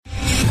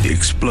the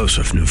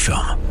explosive new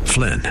film,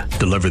 Flynn,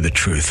 Deliver the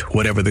Truth,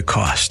 Whatever the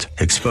Cost,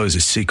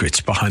 exposes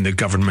secrets behind the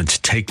government's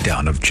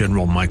takedown of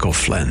General Michael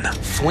Flynn.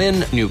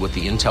 Flynn knew what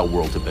the intel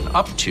world had been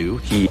up to.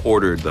 He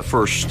ordered the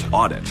first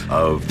audit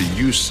of the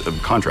use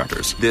of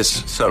contractors.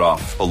 This set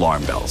off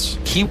alarm bells.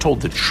 He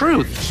told the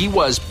truth. He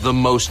was the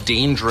most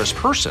dangerous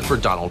person for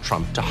Donald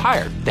Trump to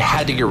hire. They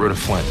had to get rid of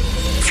Flynn.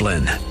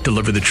 Flynn,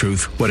 Deliver the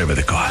Truth, Whatever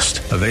the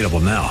Cost. Available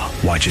now.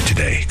 Watch it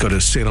today. Go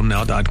to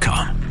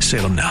salemnow.com.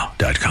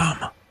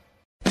 salemnow.com.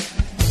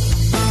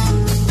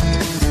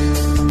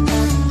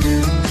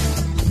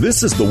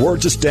 This is the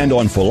Word to Stand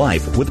On for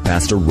Life with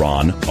Pastor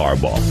Ron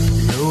Arbaugh.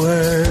 Your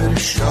word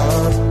is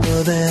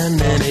sharper than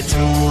any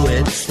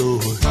two-edged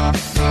sword,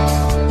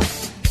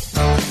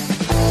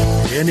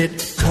 and it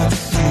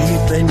cuts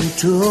deep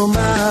into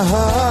my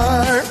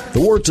heart.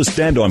 The Word to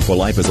Stand On for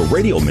Life is a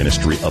radio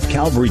ministry of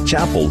Calvary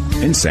Chapel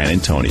in San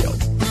Antonio.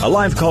 A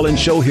live call-in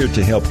show here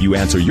to help you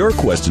answer your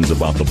questions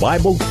about the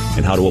Bible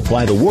and how to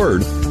apply the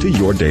Word to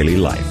your daily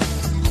life.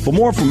 For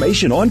more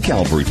information on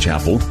Calvary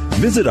Chapel,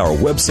 visit our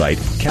website,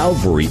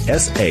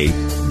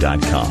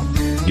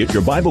 calvarysa.com. Get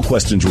your Bible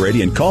questions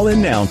ready and call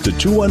in now to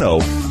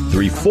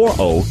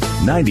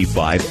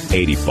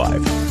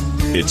 210-340-9585.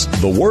 It's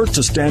The Word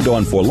to Stand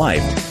On for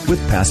Life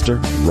with Pastor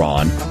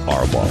Ron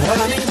Arbaugh.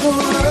 I need the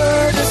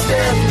word to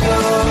stand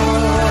on.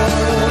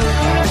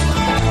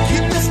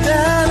 Keep us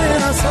down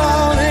in a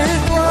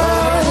solid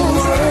ground. The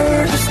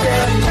word to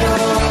stand on.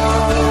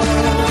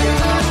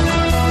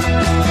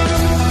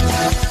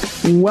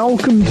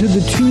 Welcome to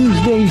the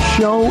Tuesday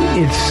show.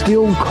 It's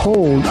still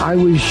cold. I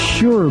was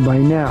sure by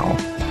now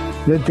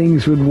that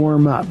things would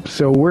warm up.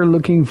 So we're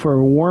looking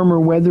for warmer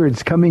weather.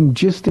 It's coming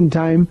just in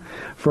time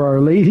for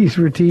our ladies'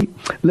 retreat.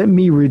 Let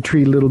me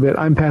retreat a little bit.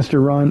 I'm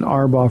Pastor Ron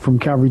Arbaugh from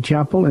Calvary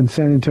Chapel in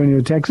San Antonio,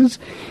 Texas,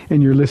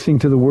 and you're listening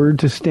to The Word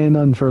to Stand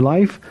On for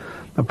Life,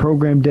 a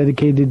program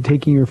dedicated to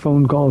taking your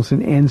phone calls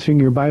and answering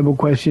your Bible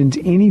questions,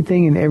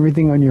 anything and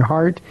everything on your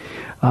heart,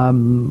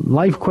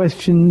 life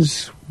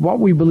questions, what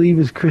we believe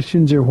as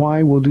Christians or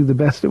why. We'll do the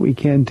best that we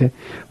can to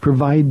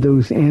provide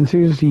those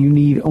answers. You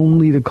need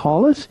only to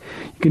call us.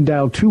 You can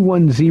dial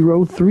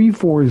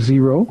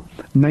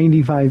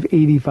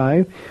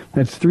 210-340-9585.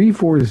 That's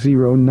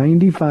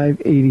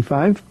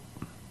 340-9585.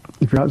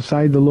 If you're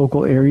outside the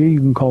local area, you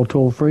can call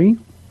toll-free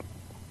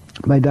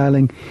by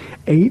dialing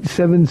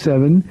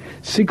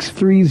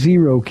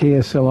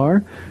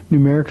 877-630-KSLR.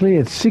 Numerically,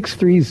 it's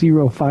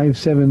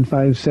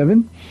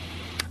 630-5757.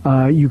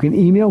 You can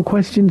email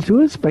questions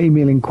to us by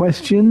emailing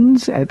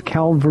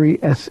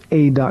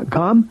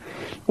questions@calvarysa.com,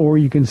 or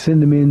you can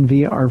send them in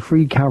via our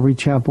free Calvary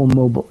Chapel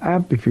mobile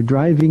app. If you're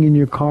driving in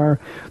your car,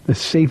 the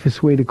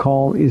safest way to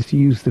call is to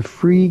use the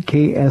free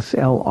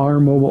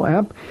KSLR mobile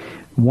app.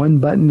 One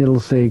button,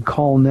 it'll say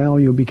call now.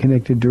 You'll be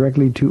connected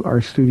directly to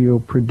our studio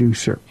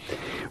producer.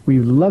 We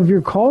love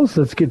your calls.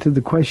 Let's get to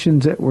the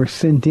questions that were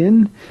sent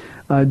in.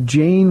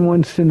 Jane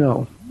wants to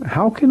know,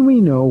 how can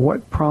we know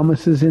what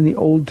promises in the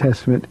Old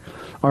Testament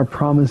are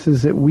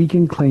promises that we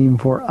can claim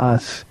for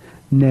us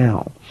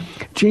now?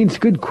 Jane, it's a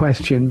good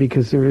question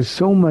because there is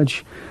so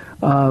much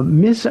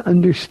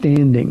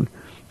misunderstanding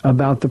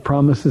about the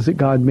promises that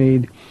God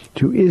made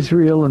to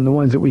Israel and the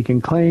ones that we can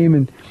claim.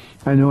 And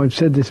I know I've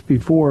said this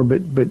before,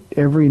 but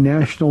every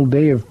National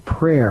Day of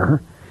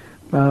Prayer,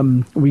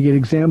 we get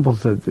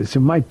examples of this.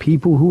 And my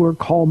people who are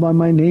called by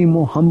my name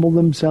will humble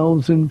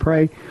themselves and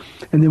pray.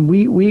 And then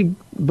we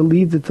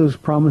believe that those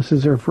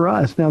promises are for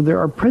us. Now, there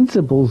are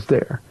principles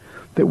there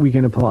that we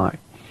can apply.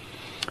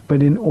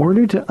 But in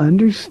order to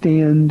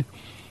understand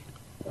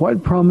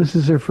what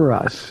promises are for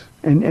us,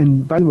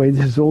 and by the way,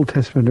 this is Old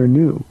Testament or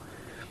New,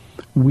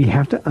 we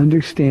have to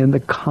understand the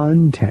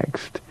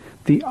context,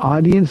 the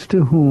audience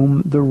to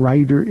whom the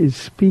writer is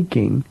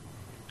speaking,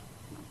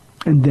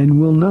 and then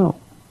we'll know.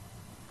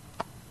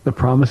 The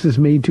promises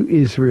made to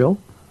Israel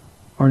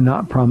are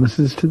not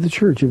promises to the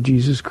Church of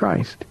Jesus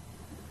Christ.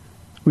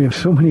 We have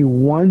so many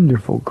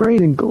wonderful, great,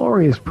 and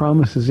glorious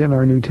promises in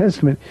our New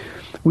Testament.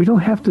 We don't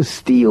have to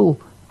steal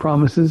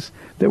promises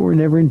that were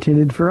never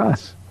intended for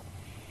us.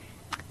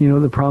 You know,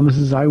 the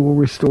promises, I will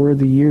restore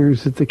the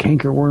years that the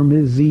cankerworm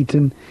is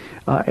eaten.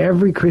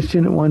 Every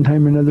Christian at one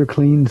time or another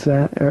claims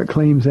that. I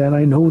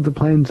know the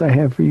plans I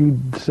have for you,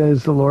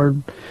 says the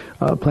Lord,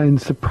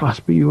 plans to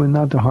prosper you and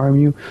not to harm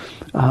you.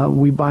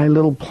 We buy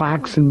little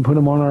plaques and put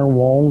them on our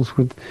walls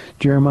with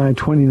Jeremiah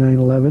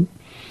 29:11.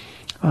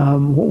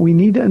 What we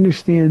need to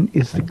understand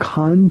is the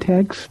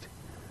context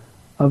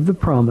of the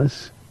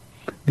promise,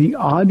 the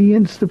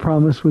audience the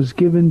promise was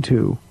given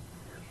to,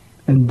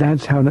 and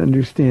that's how to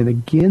understand.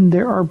 Again,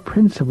 there are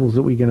principles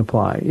that we can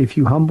apply. If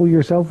you humble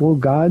yourself, will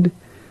God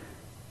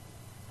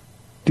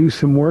do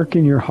some work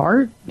in your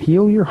heart?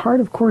 Heal your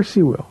heart? Of course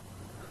he will.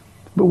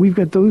 But we've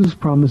got those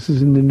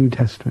promises in the New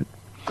Testament.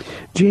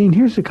 Jane,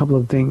 here's a couple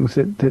of things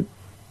that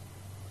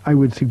I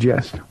would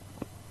suggest.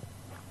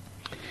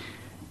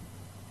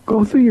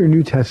 Go through your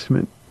New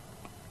Testament,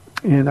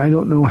 and I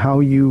don't know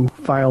how you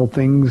file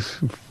things,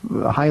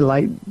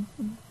 highlight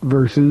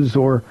verses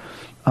or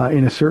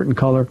in a certain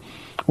color,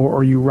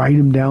 or you write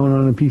them down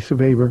on a piece of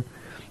paper.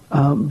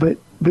 But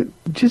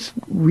just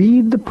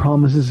read the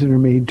promises that are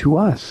made to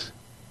us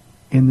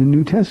in the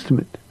New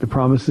Testament, the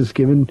promises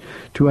given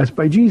to us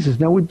by Jesus.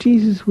 Now, with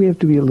Jesus, we have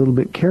to be a little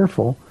bit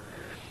careful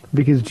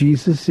because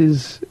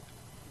his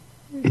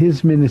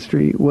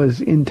ministry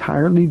was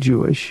entirely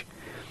Jewish,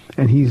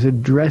 and he's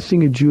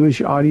addressing a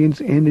Jewish audience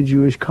and a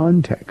Jewish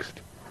context.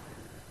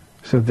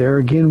 So there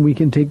again, we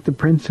can take the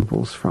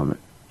principles from it.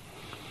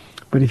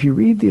 But if you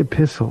read the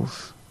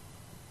epistles,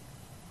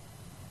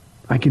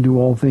 I can do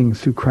all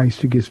things through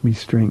Christ who gives me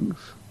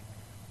strength.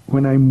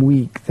 When I'm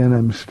weak, then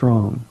I'm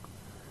strong.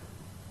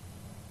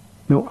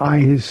 No eye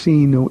has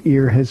seen, no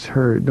ear has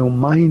heard, no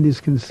mind is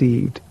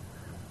conceived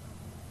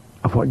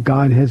of what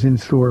God has in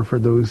store for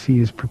those he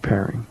is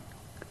preparing.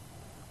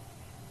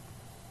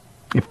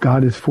 If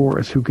God is for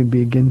us, who can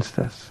be against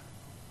us?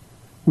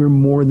 We're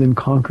more than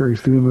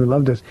conquerors through him who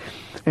loved us.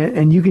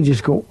 And you can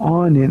just go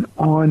on and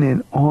on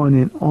and on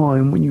and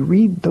on. When you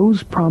read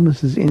those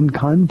promises in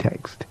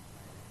context,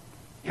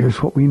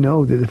 here's what we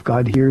know, that if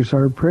God hears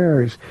our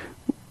prayers,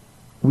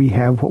 we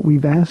have what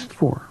we've asked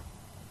for.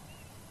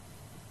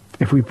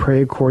 If we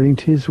pray according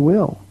to his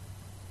will,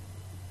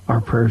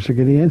 our prayers are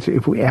getting answered.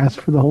 If we ask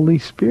for the Holy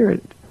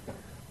Spirit,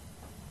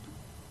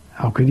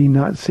 how could he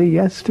not say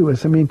yes to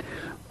us? I mean,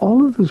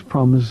 all of those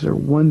promises are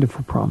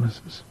wonderful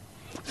promises.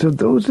 So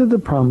those are the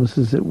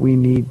promises that we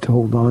need to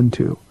hold on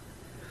to.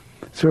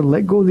 So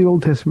let go of the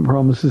Old Testament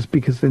promises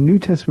because the New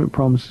Testament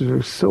promises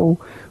are so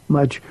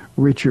much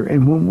richer.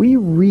 And when we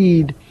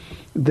read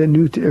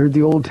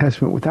the Old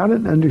Testament without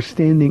an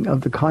understanding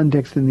of the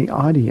context and the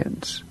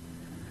audience,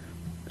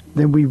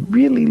 then we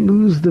really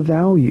lose the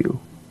value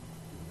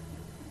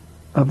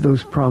of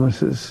those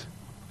promises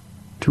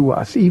to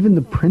us. Even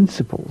the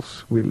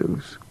principles we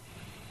lose.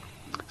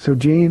 So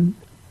Jane,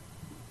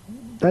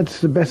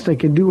 that's the best I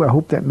can do. I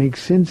hope that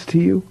makes sense to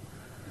you.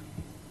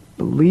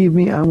 Believe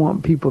me, I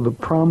want people to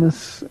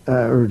promise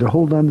or to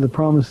hold on to the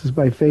promises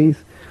by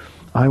faith.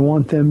 I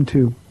want them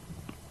to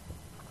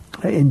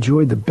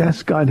enjoy the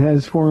best God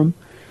has for them.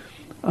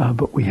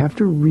 But we have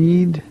to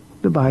read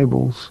the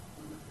Bibles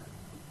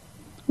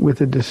with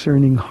a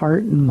discerning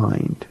heart and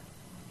mind.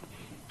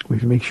 We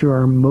have to make sure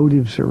our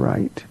motives are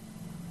right.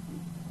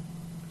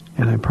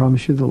 And I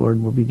promise you the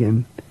Lord will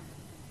begin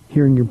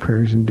hearing your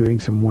prayers and doing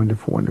some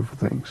wonderful, wonderful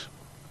things.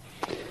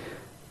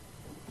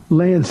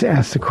 Lance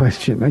asked a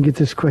question. I get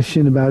this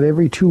question about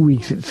every 2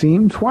 weeks, it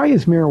seems. Why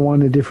is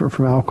marijuana different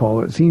from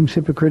alcohol? It seems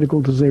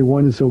hypocritical to say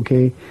one is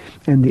okay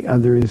and the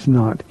other is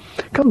not.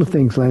 A couple of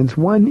things, Lance.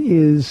 One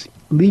is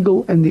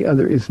legal and the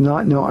other is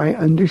not. Now, I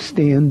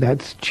understand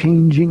that's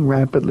changing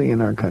rapidly in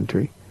our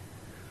country.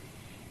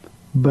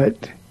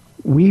 But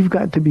we've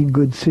got to be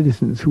good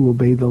citizens who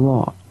obey the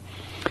law.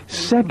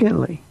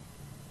 Secondly,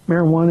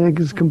 marijuana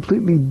is a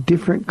completely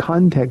different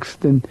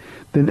context than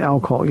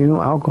alcohol. You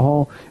know,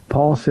 alcohol,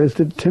 Paul says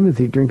to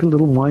Timothy, drink a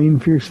little wine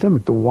for your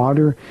stomach. The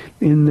water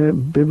in the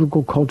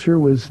biblical culture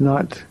was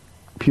not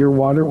pure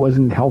water,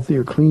 wasn't healthy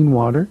or clean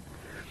water.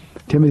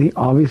 Timothy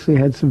obviously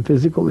had some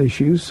physical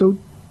issues, so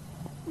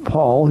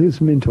Paul, his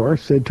mentor,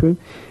 said to him,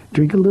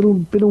 drink a little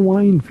bit of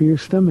wine for your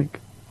stomach.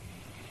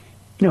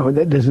 No,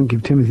 that doesn't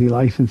give Timothy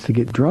license to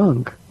get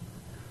drunk.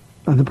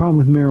 And the problem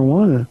with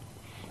marijuana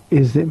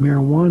is that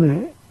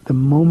marijuana, the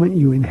moment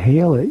you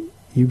inhale it,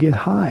 you get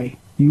high.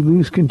 You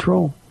lose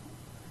control.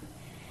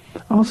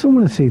 I also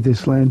want to say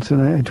this, Lance,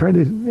 and I try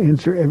to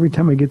answer every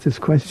time I get this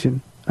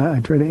question. I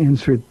try to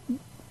answer it,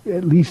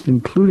 at least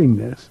including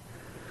this.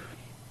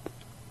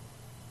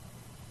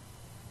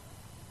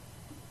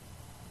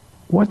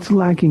 What's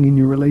lacking in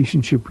your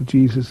relationship with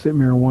Jesus that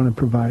marijuana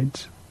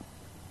provides?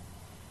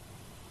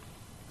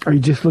 Are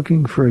you just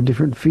looking for a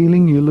different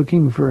feeling? You're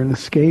looking for an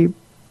escape?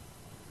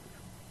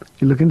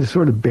 You're looking to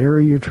sort of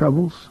bury your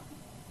troubles?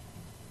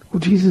 Well,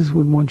 Jesus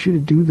would want you to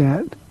do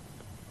that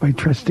by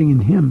trusting in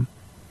him.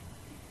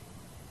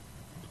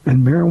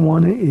 And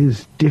marijuana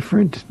is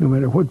different, no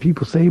matter what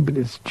people say, but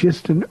it's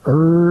just an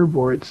herb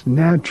or it's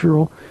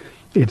natural.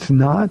 It's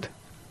not.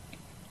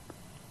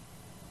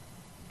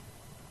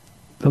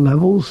 The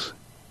levels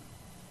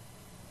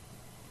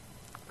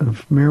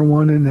of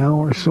marijuana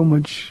now are so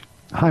much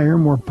higher,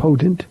 more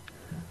potent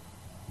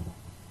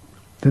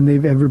than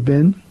they've ever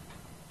been.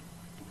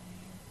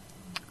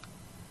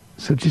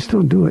 So just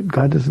don't do it.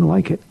 God doesn't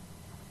like it.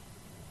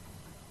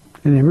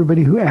 And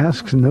everybody who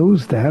asks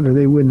knows that, or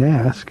they wouldn't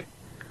ask.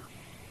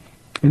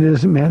 And it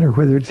doesn't matter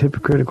whether it's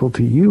hypocritical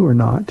to you or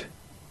not,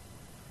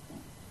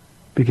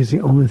 because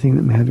the only thing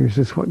that matters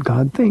is what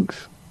God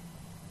thinks.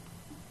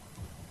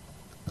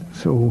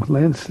 So,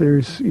 Lance,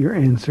 there's your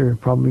answer.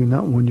 Probably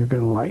not one you're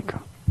going to like.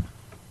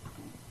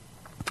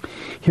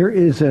 Here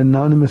is an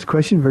anonymous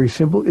question, very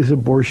simple. Is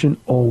abortion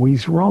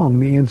always wrong?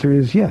 The answer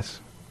is yes.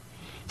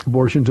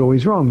 Abortion's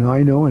always wrong. Now,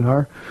 I know in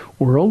our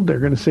world they're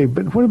going to say,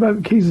 but what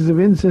about cases of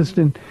incest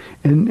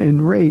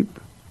and rape?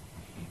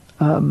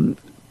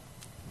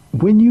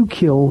 When you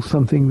kill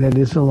something that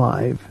is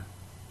alive,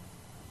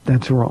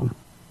 that's wrong.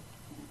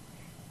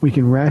 We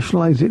can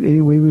rationalize it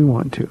any way we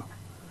want to,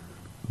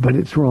 but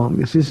it's wrong.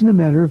 This isn't a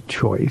matter of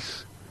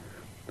choice.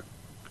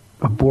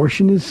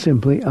 Abortion is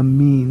simply a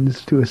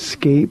means to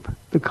escape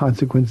the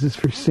consequences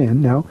for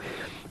sin. Now,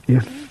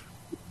 if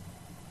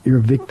you're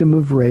a victim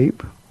of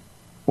rape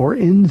or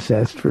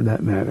incest, for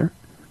that matter,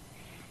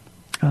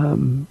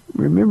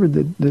 remember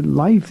that the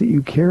life that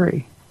you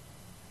carry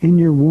in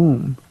your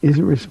womb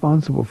isn't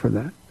responsible for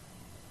that.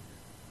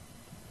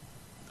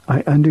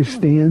 I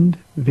understand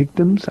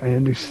victims. I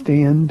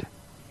understand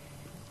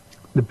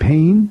the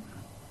pain.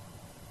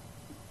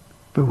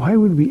 But why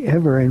would we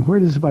ever, and where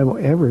does the Bible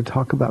ever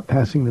talk about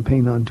passing the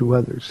pain on to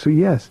others? So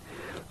yes,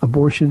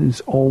 abortion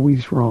is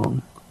always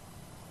wrong.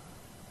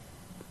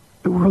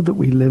 The world that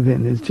we live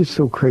in is just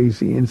so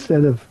crazy.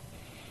 Instead of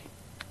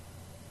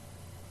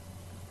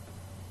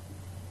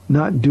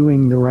not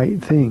doing the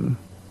right thing,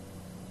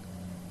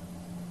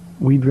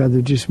 we'd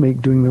rather just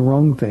make doing the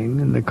wrong thing,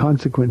 and the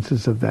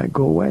consequences of that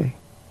go away.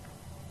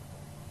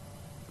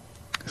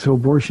 So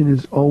abortion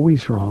is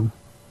always wrong.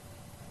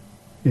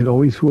 It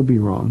always will be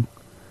wrong.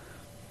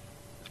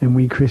 And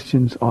we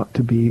Christians ought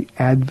to be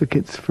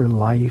advocates for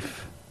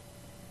life.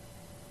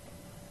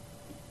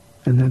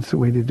 And that's the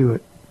way to do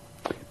it.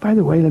 By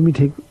the way, let me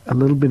take a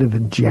little bit of a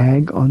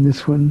jag on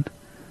this one,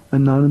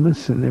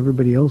 Anonymous, and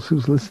everybody else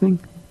who's listening.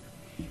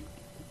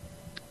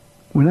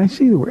 When I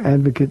say that we're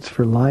advocates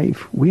for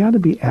life, we ought to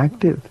be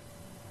active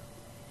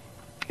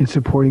in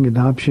supporting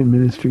adoption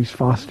ministries,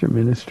 foster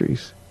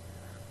ministries.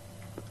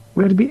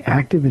 We ought to be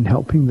active in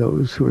helping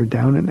those who are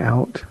down and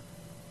out.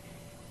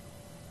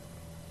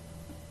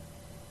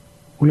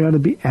 We ought to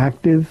be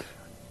active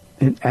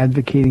in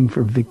advocating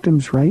for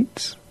victims'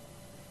 rights.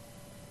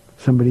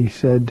 Somebody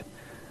said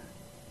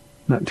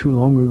not too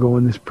long ago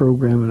in this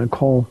program in a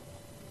call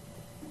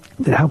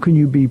that how can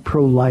you be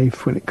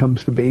pro-life when it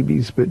comes to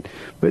babies, but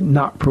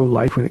not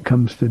pro-life when it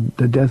comes to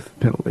the death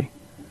penalty?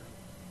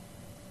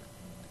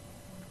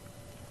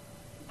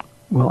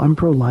 Well, I'm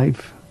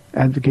pro-life,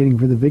 advocating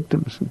for the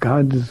victims.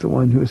 God is the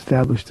one who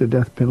established the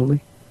death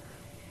penalty.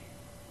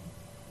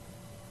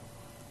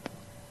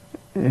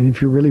 And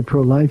if you're really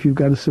pro-life, you've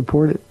got to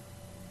support it.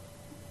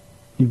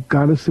 You've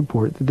got to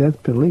support the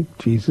death penalty.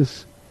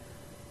 Jesus,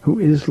 who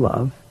is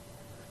love,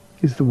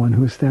 is the one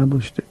who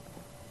established it.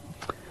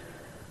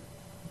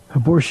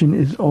 Abortion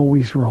is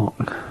always wrong.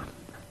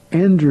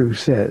 Andrew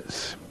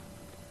says,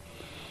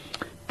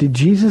 did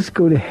Jesus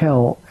go to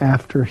hell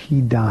after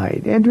he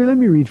died? Andrew, let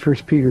me read 1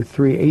 Peter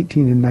 3,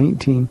 18 and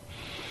 19,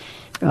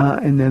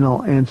 and then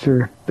I'll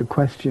answer the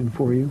question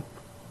for you.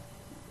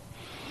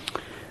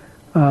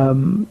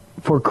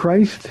 For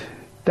Christ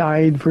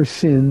died for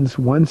sins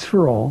once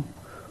for all,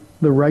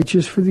 the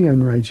righteous for the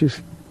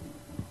unrighteous,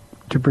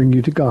 to bring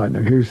you to God.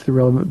 Now here's the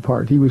relevant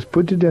part. He was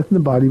put to death in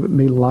the body, but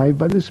made alive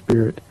by the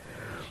Spirit,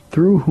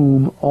 through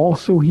whom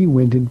also he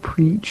went and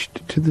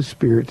preached to the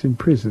spirits in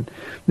prison.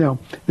 Now,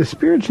 the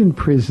spirits in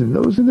prison,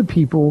 those are the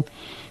people,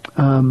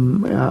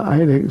 I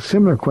had a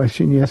similar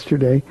question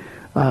yesterday.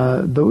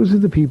 Those are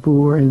the people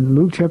who are in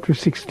Luke chapter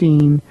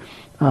 16,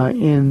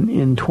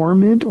 in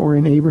torment or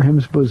in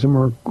Abraham's bosom,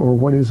 or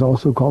what is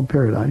also called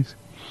paradise.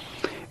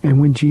 And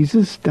when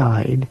Jesus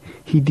died,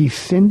 he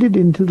descended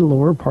into the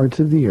lower parts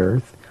of the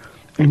earth,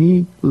 and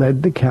he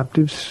led the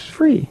captives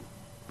free.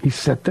 He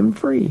set them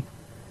free.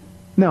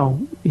 Now,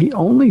 he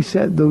only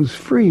set those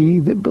free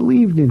that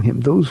believed in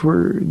him. Those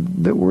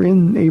that were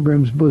in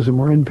Abraham's bosom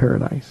or in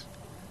paradise.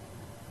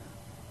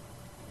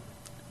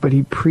 But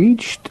he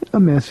preached a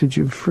message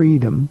of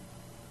freedom,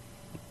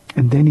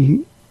 and then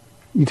you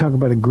talk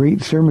about a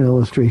great sermon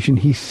illustration,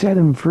 he set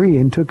them free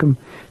and took them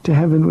to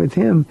heaven with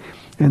him.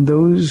 And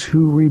those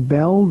who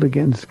rebelled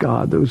against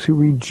God, those who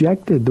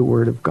rejected the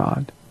word of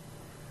God,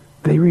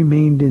 they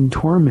remained in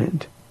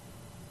torment.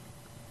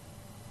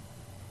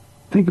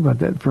 Think about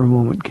that for a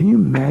moment. Can you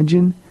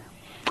imagine?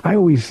 I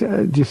always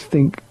just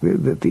think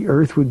that the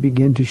earth would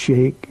begin to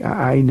shake.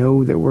 I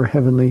know that we're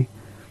heavenly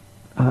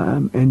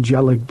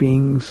angelic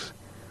beings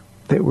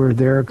that were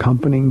there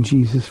accompanying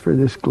Jesus for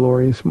this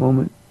glorious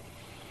moment.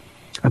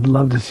 I'd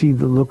love to see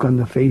the look on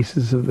the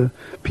faces of the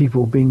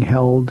people being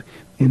held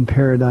in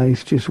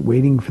paradise, just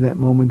waiting for that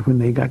moment when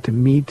they got to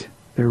meet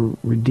their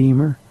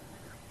Redeemer.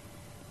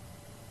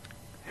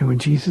 And when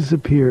Jesus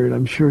appeared,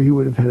 I'm sure he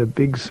would have had a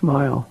big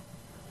smile.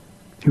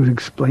 He would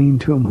explain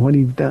to him what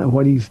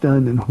he's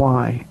done and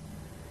why.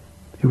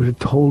 He would have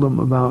told him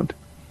about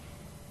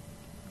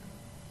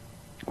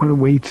what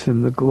awaits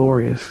him, the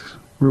glorious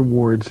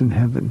rewards in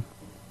heaven.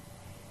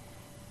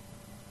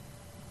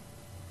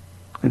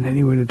 And then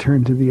he would have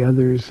turned to the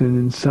others and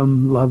in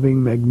some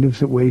loving,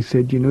 magnificent way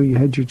said, you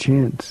had your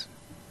chance.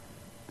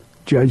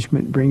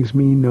 Judgment brings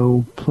me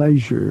no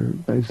pleasure.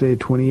 Isaiah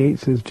 28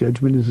 says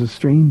judgment is a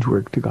strange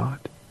work to God.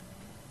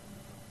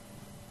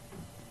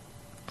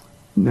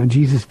 Now,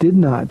 Jesus did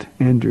not,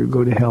 Andrew,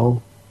 go to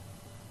hell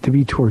to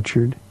be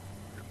tortured.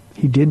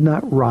 He did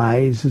not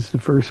rise as the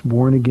first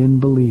born-again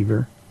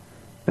believer.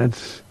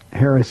 That's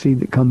heresy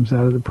that comes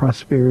out of the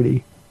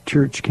prosperity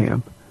church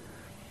camp.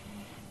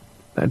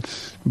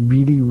 That's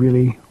really,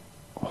 really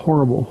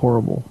horrible,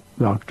 horrible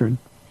doctrine.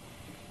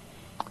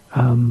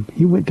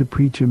 He went to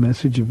preach a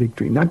message of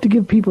victory, not to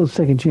give people a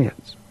second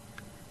chance.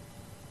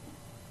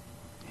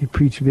 he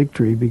preached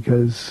victory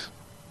because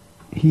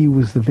he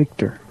was the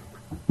victor,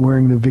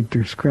 wearing the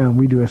victor's crown.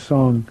 We do a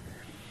song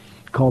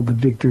called The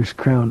Victor's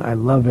Crown. I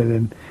love it,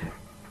 and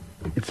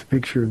it's a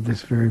picture of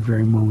this very,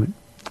 very moment.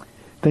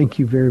 Thank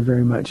you very,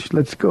 very much.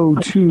 Let's go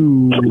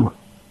to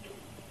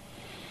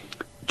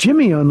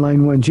Jimmy on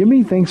line 1.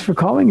 Jimmy, thanks for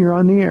calling. You're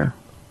on the air.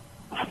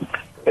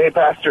 Hey,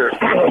 Pastor.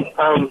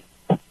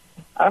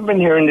 I've been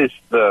hearing this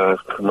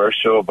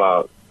commercial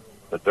about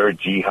the third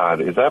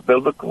jihad. Is that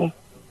biblical?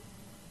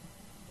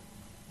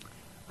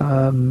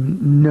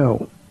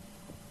 No.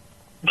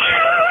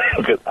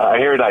 Because I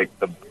hear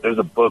there's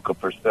a book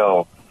for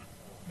sale,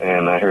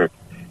 and I heard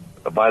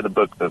buy the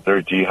book The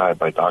Third Jihad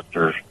by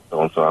Dr.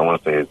 So-and-so. I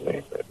want to say his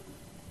name.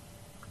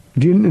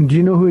 Do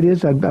you know who it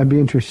is? I'd be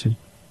interested.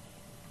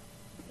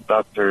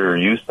 Dr.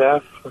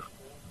 Youssef?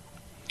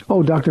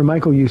 Oh, Dr.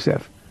 Michael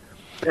Youssef.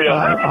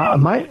 Yeah.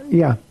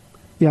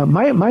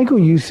 Michael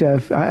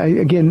Youssef.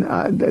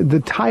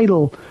 The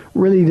title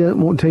really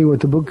won't tell you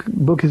what the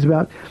book is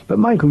about. But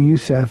Michael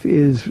Youssef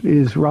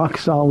is rock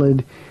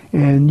solid,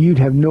 and you'd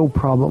have no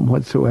problem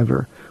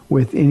whatsoever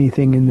with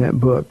anything in that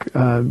book,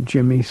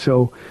 Jimmy.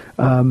 So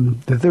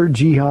the third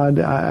jihad,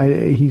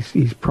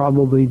 he's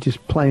probably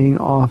just playing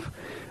off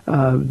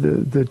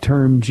the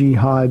term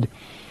jihad.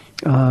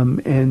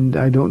 And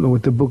I don't know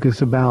what the book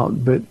is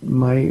about, but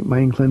my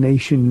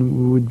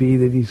inclination would be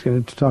that he's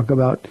going to talk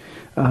about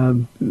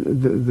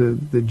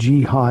the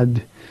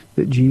jihad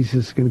that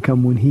Jesus is going to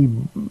come when he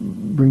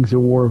brings a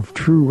war of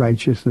true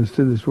righteousness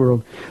to this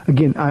world.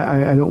 Again,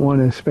 I don't want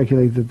to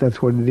speculate that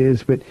that's what it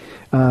is, but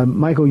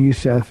Michael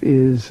Youssef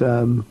is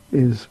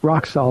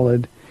rock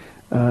solid.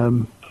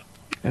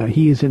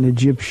 He is an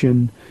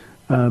Egyptian.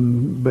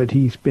 But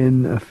he's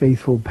been a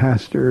faithful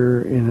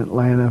pastor in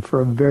Atlanta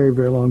for a very,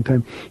 very long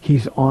time.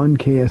 He's on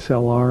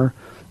KSLR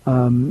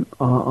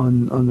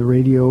on the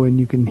radio, and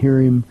you can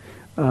hear him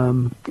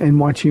and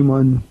watch him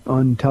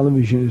on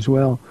television as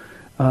well,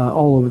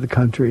 all over the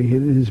country.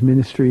 His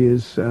ministry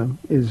is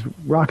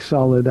rock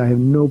solid. I have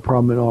no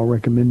problem at all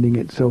recommending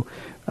it. So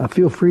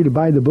feel free to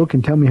buy the book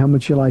and tell me how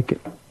much you like it.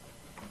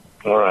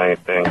 All right,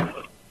 thanks.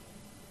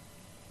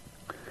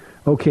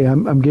 Okay,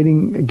 I'm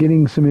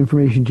getting some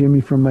information, Jimmy,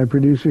 from my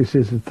producer. He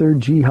says the third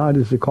jihad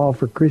is a call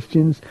for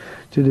Christians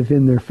to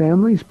defend their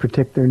families,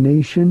 protect their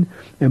nation,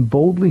 and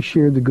boldly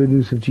share the good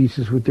news of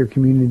Jesus with their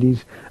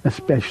communities,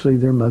 especially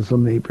their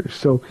Muslim neighbors.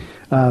 So,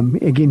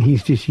 again,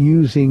 he's just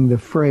using the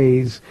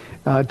phrase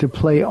to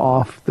play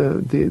off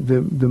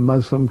the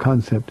Muslim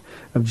concept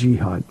of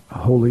jihad, a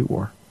holy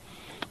war.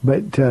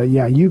 But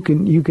you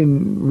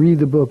can read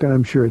the book, and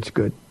I'm sure it's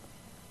good.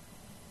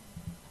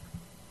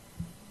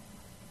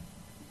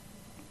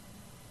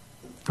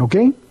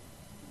 Okay?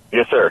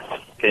 Yes, sir.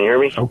 Can you hear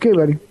me? Okay,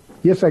 buddy.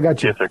 Yes, I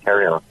got you. Yes, sir.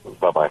 Carry on.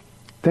 Bye-bye.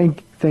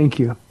 Thank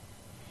you.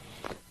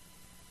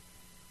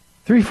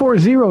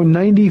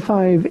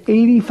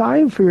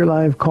 340-9585 for your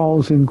live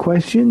calls and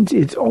questions.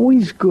 It's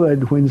always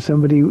good when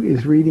somebody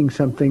is reading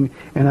something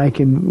and I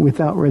can,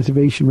 without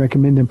reservation,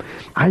 recommend him.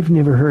 I've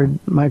never heard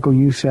Michael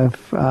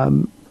Youssef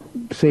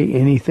say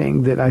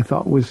anything that I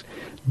thought was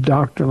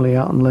doctrinally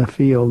out in left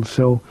field.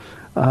 So,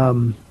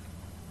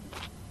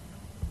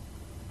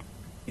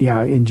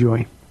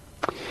 enjoy.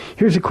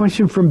 Here's a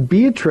question from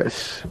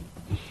Beatrice.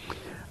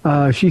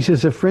 She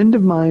says, a friend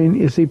of mine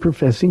is a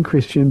professing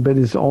Christian but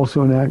is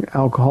also an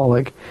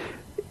alcoholic.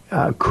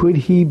 Could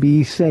he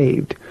be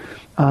saved?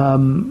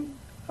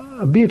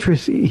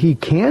 Beatrice, he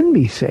can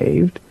be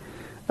saved.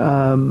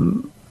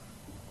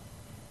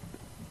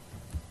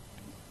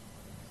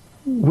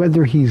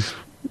 Whether he's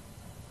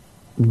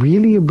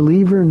really a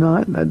believer or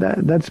not,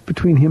 that's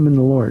between him and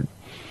the Lord.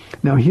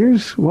 Now,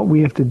 here's what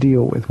we have to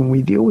deal with when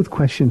we deal with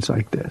questions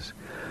like this.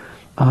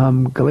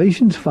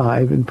 Galatians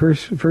 5 and 1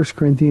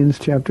 Corinthians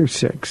chapter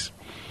 6,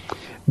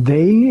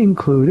 they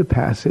include a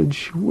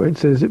passage where it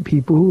says that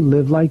people who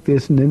live like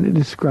this, and then it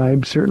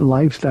describes certain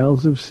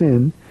lifestyles of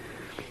sin.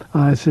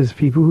 It says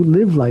people who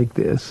live like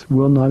this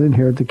will not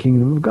inherit the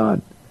kingdom of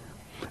God.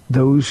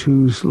 Those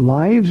whose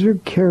lives are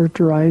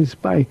characterized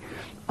by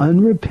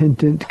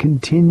unrepentant,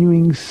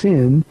 continuing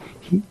sin,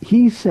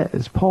 he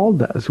says, Paul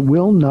does,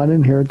 will not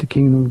inherit the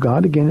kingdom of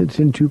God. Again, it's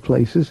in two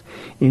places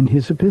in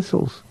his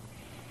epistles.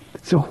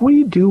 So what do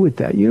you do with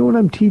that? You know what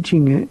I'm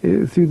teaching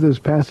through those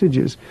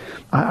passages?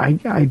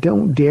 I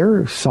don't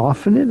dare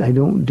soften it. I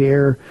don't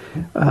dare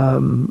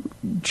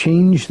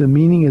change the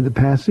meaning of the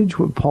passage.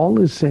 What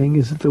Paul is saying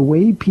is that the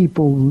way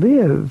people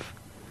live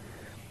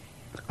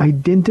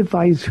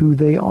identifies who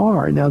they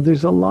are. Now,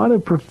 there's a lot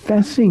of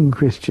professing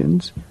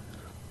Christians.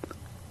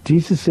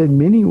 Jesus said,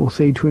 many will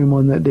say to him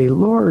on that day,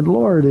 Lord,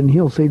 Lord, and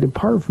he'll say,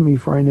 depart from me,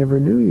 for I never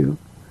knew you.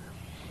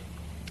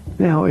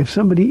 Now, if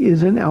somebody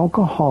is an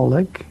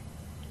alcoholic,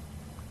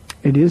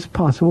 it is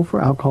possible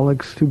for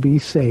alcoholics to be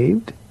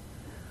saved.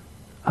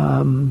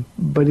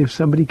 But if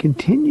somebody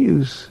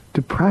continues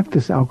to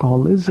practice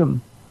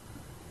alcoholism,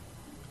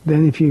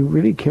 then if you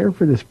really care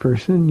for this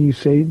person, you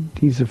say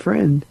he's a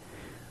friend,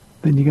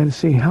 then you got to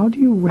say, how do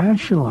you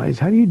rationalize,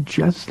 how do you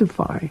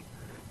justify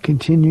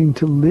continuing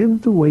to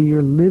live the way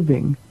you're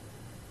living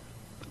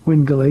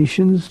when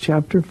Galatians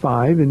chapter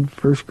 5 and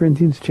 1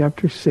 Corinthians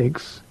chapter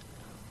 6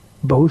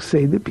 both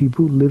say that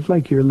people who live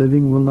like you're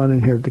living will not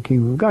inherit the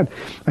kingdom of God?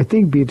 I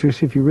think,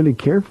 Beatrice, if you really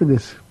care for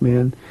this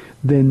man,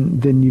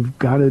 then you've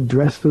got to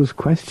address those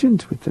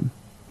questions with him.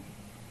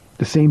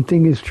 The same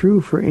thing is true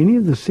for any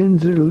of the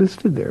sins that are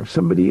listed there. If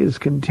somebody is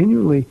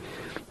continually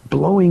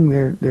blowing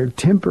their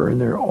temper and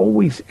they're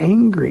always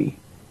angry,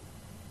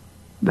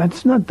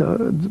 that's not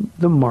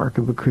the mark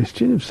of a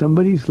Christian. If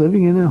somebody's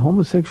living in a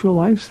homosexual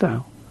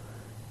lifestyle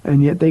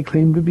and yet they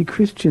claim to be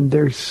Christian,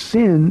 their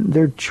sin,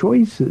 their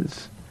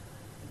choices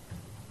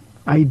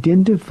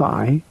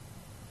identify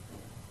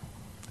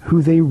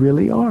who they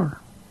really are.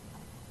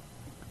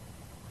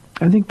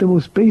 I think the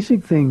most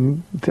basic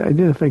thing to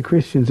identify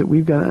Christians that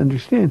we've got to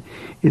understand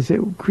is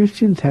that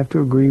Christians have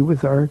to agree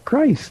with our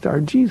Christ, our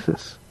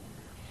Jesus.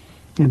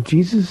 If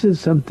Jesus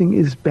says something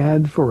is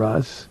bad for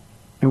us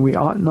and we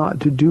ought not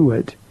to do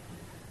it,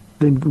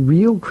 then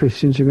real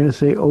Christians are going to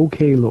say,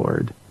 okay,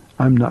 Lord,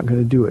 I'm not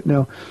going to do it.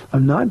 Now,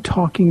 I'm not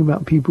talking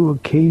about people who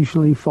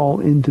occasionally fall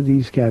into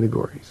these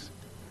categories.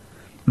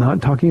 I'm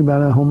not talking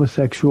about a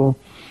homosexual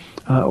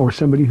or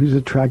somebody who's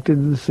attracted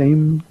to the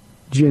same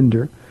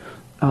gender.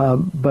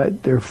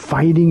 But they're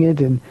fighting it,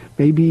 and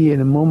maybe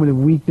in a moment of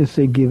weakness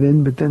they give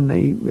in, but then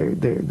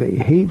they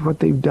hate what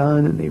they've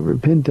done and they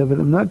repent of it.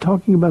 I'm not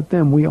talking about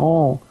them. We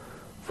all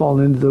fall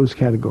into those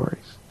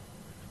categories.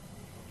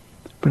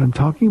 But I'm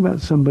talking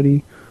about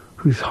somebody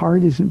whose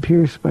heart isn't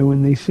pierced by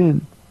when they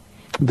sin.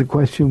 The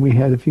question we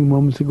had a few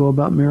moments ago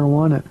about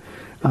marijuana.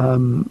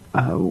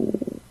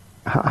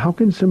 How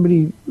can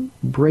somebody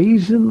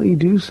brazenly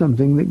do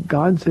something that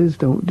God says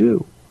don't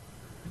do?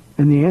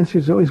 And the answer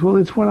is always, well,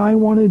 it's what I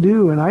want to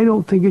do, and I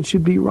don't think it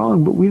should be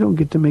wrong, but we don't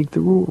get to make the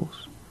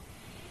rules.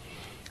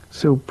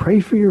 So pray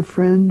for your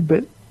friend,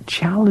 but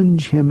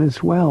challenge him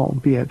as well,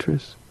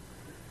 Beatrice.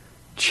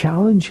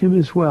 Challenge him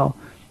as well.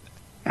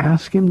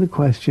 Ask him the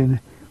question,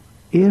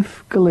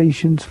 if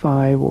Galatians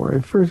 5 or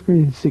if 1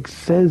 Corinthians 6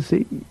 says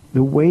that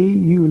the way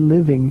you're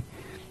living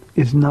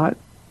is not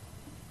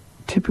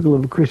typical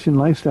of a Christian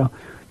lifestyle,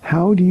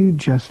 how do you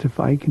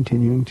justify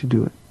continuing to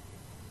do it?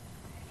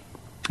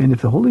 And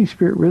if the Holy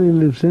Spirit really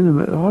lives in them,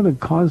 it ought to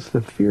cause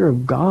the fear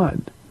of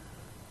God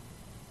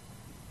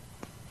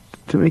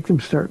to make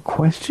them start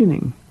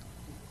questioning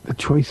the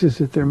choices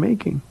that they're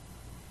making.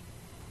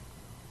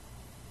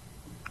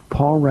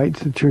 Paul writes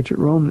to the church at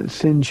Rome that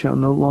sin shall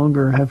no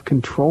longer have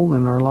control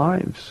in our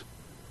lives.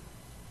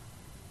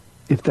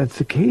 If that's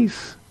the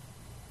case,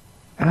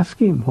 ask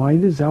him, why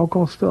does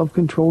alcohol still have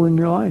control in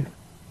your life?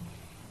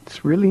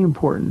 It's really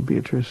important,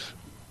 Beatrice.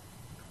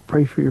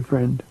 Pray for your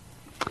friend.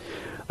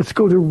 Let's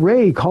go to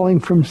Ray calling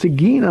from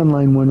Seguin on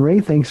line 1.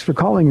 Ray, thanks for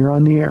calling. You're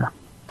on the air.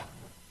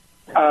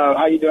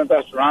 How you doing,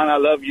 Pastor Ron? I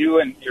love you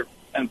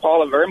and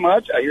Paula very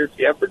much. I hear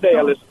you every day.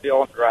 I listen to you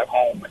on the drive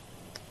home.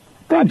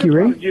 Thank you,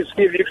 Ray. Just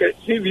see if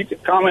you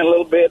could comment a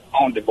little bit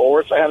on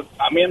divorce.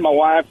 I'm in my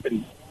wife,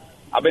 and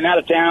I've been out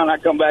of town. I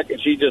come back,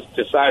 and she just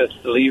decided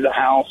to leave the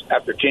house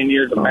after 10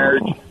 years of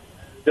marriage,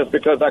 just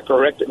because I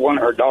corrected one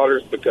of her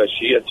daughters because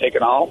she had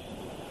taken off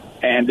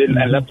and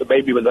left the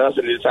baby with us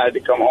and decided to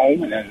come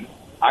home. And then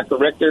I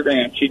corrected her,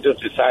 and she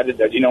just decided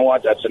that, you know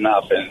what, that's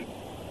enough. And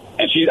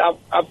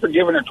I've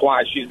forgiven her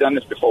twice. She's done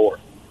this before.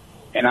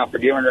 And I've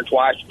forgiven her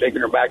twice,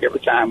 taken her back every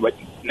time. But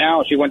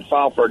now she went to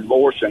file for a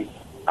divorce, and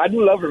I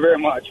do love her very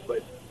much.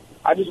 But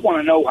I just want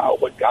to know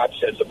what God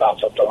says about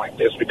something like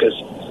this, because,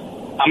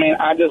 I mean,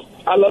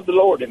 I love the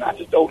Lord, and I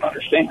just don't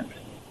understand.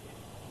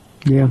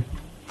 Yeah.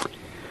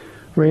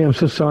 Ray, I'm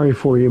so sorry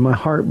for you. My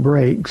heart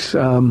breaks.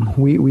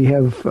 We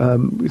have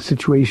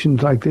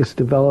situations like this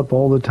develop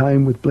all the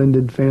time with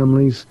blended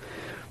families.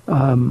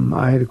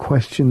 I had a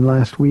question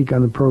last week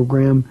on the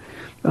program.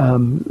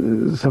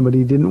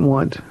 Somebody didn't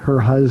want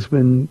her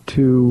husband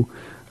to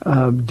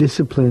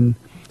discipline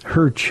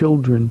her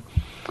children,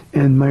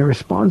 and my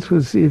response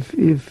was,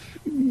 if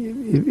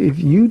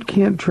you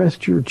can't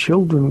trust your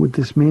children with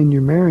this man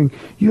you're marrying,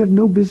 you have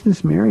no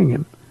business marrying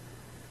him.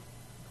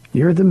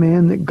 You're the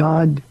man that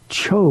God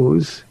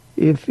chose.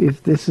 If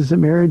this is a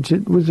marriage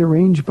that was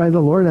arranged by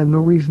the Lord, I have no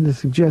reason to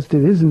suggest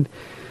it isn't.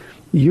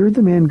 You're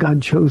the man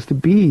God chose to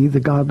be the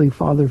godly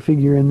father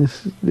figure in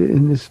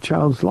this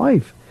child's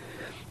life.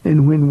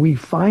 And when we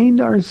find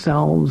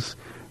ourselves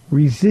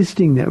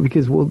resisting that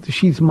because, well,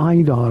 she's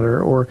my daughter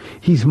or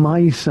he's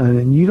my son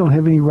and you don't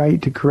have any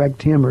right to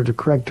correct him or to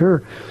correct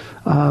her,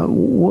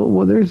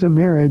 well, there's a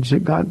marriage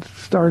that got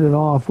started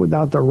off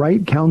without the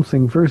right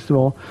counseling, first of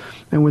all,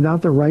 and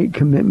without the right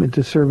commitment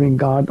to serving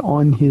God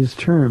on his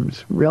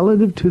terms.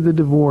 Relative to the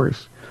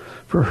divorce,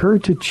 for her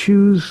to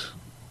choose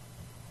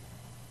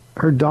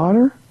her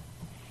daughter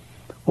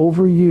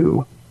over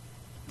you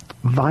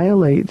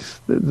violates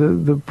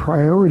the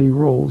priority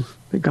rules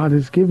that God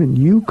has given.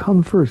 You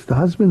come first, the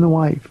husband and the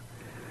wife.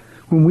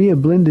 When we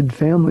have blended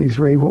families,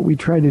 Ray, what we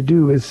try to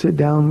do is sit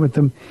down with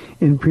them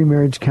in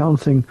pre-marriage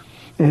counseling,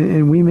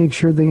 and we make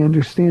sure they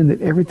understand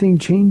that everything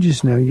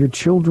changes now. Your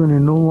children are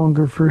no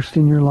longer first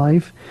in your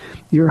life.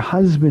 Your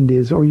husband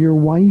is, or your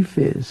wife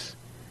is.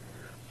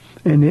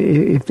 And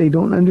if they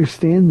don't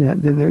understand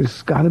that, then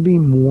there's got to be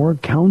more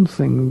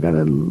counseling. We've got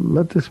to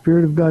let the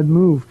Spirit of God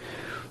move.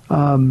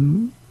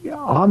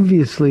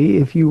 Obviously,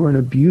 if you were an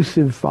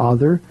abusive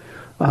father,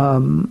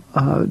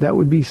 that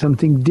would be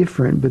something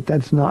different, but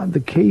that's not the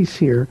case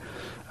here.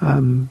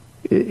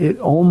 It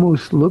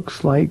almost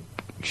looks like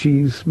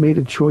she's made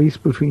a choice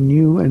between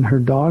you and her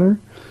daughter,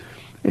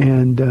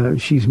 and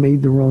she's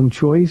made the wrong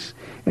choice.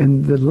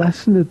 And the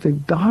lesson that the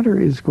daughter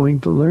is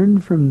going to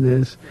learn from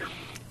this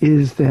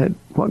is that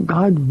what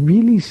God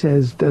really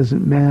says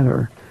doesn't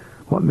matter.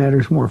 What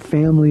matters more,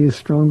 family is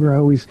stronger. I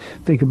always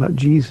think about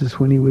Jesus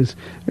when he was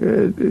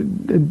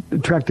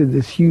attracted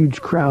this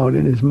huge crowd,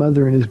 and his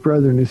mother and his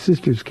brother and his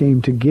sisters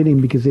came to get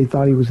him because they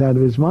thought he was out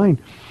of his mind.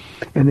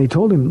 And they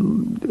told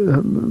him,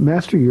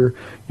 Master, your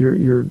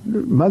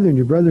mother and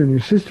your brother and your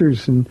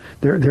sisters, and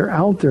they're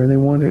out there, and they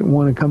want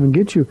to come and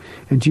get you.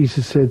 And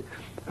Jesus said,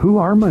 who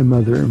are my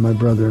mother and my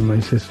brother and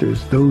my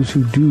sisters? Those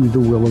who do the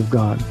will of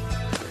God.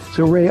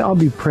 So, Ray, I'll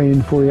be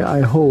praying for you.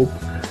 I hope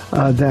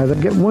that I'll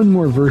get one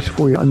more verse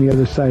for you on the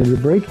other side of the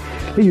break.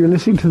 Hey, you're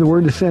listening to the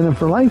Word to Stand Up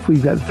for Life.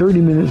 We've got 30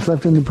 minutes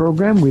left in the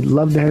program. We'd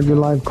love to have your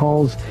live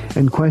calls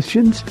and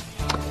questions.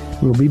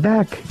 We'll be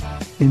back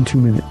in 2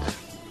 minutes.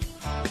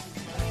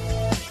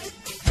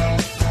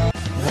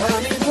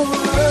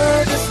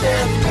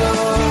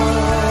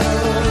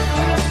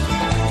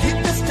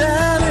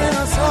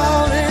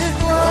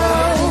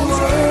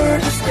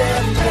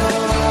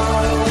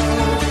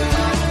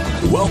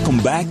 Welcome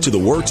back to the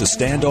Word to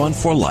Stand On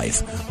for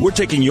Life. We're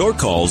taking your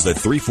calls at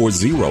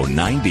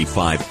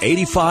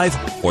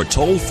 340-9585 or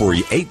toll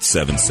free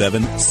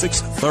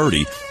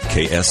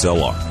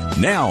 877-630-KSLR.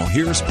 Now,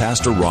 here's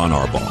Pastor Ron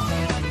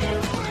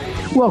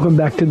Arbaugh. Welcome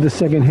back to the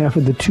second half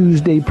of the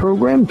Tuesday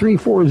program,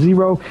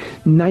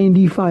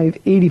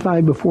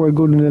 340-9585. Before I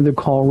go to another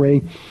call,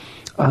 Ray,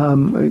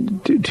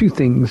 two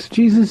things.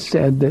 Jesus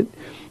said that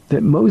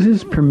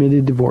Moses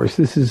permitted divorce.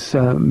 This is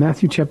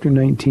Matthew chapter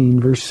 19,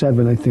 verse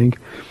 7, I think.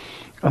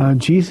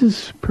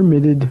 Jesus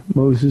permitted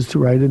Moses to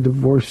write a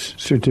divorce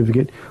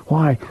certificate.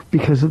 Why?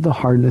 Because of the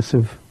hardness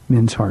of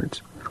men's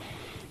hearts.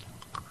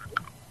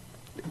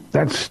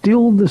 That's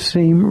still the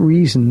same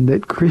reason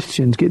that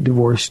Christians get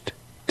divorced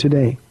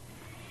today.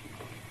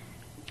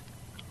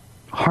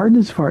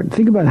 Hardness of heart.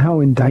 Think about how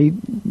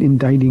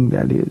indicting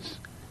that is.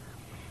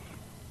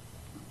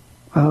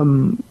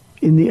 In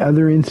the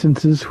other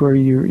instances where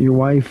your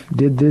wife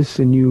did this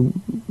and you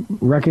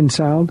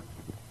reconciled,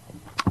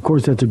 of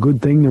course, that's a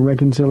good thing, the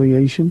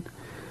reconciliation.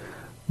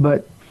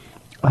 But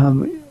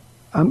I'm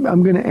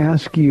going to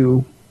ask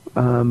you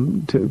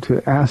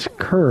to ask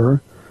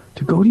her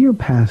to go to your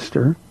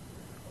pastor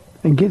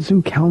and get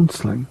some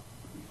counseling.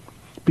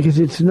 Because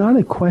it's not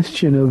a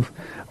question of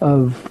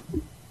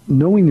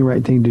knowing the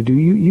right thing to do.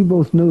 You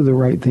both know the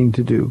right thing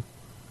to do.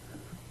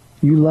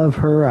 You love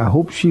her. I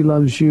hope she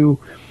loves you.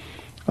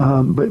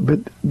 But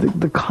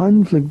the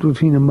conflict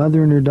between a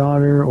mother and her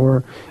daughter,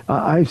 or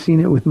I've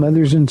seen it with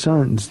mothers and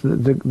sons,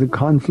 the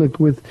conflict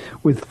with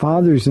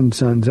fathers and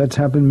sons, that's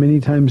happened many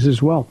times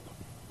as well.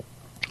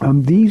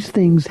 These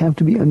things have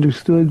to be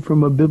understood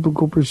from a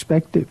biblical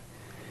perspective.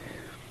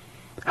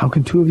 How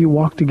can two of you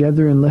walk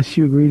together unless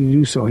you agree to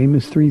do so?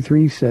 Amos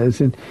 3:3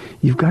 says, and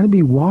you've got to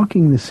be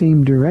walking the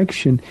same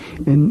direction,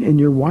 and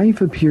your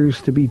wife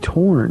appears to be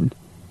torn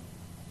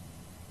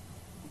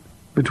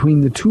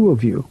between the two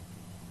of you.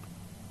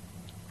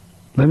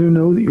 Let her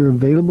know that you're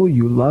available,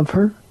 you love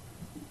her,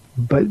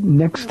 but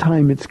next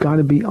time it's got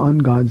to be on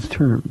God's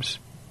terms.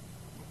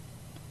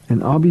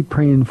 And I'll be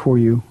praying for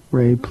you,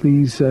 Ray.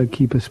 Please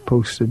keep us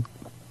posted.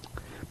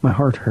 My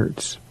heart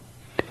hurts.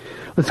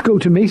 Let's go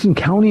to Mason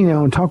County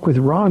now and talk with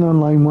Ron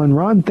on line 1.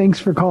 Ron, thanks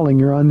for calling.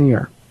 You're on the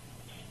air.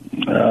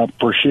 I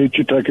appreciate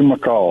you taking my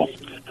call.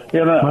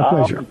 My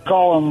pleasure. I'm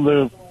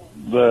calling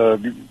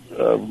the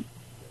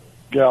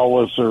gal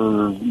with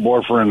her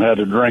boyfriend had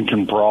a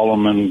drinking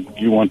problem, and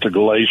you went to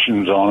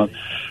Galatians on it.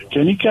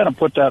 Can you kind of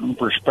put that in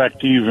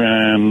perspective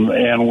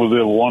and with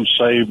the once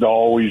saved,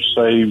 always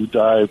saved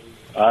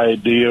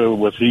idea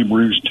with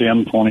Hebrews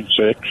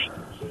 10:26?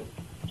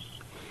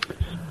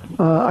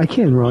 I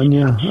can, Ron,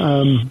 yeah.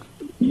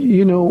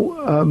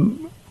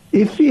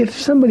 If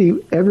somebody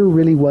ever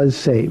really was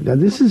saved, now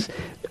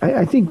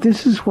I think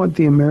this is what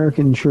the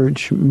American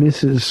church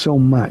misses so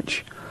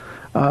much.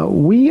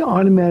 We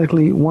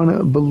automatically want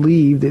to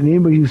believe that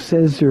anybody who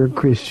says they're a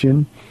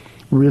Christian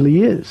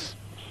really is.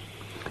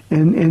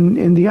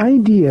 And the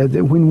idea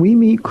that when we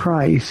meet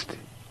Christ,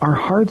 our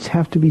hearts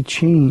have to be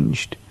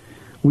changed.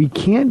 We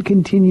can't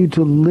continue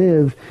to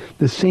live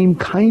the same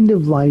kind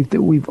of life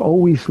that we've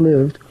always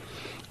lived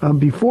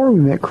before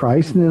we met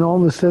Christ, and then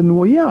all of a sudden,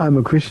 well, yeah, I'm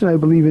a Christian, I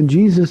believe in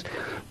Jesus,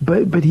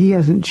 but he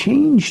hasn't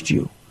changed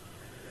you.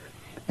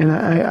 And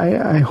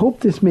I hope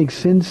this makes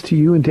sense to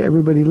you and to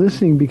everybody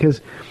listening,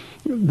 because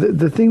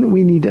the thing that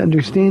we need to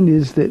understand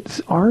is that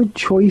our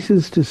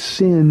choices to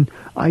sin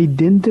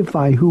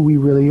identify who we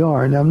really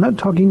are. Now, I'm not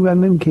talking about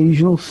an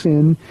occasional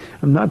sin.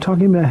 I'm not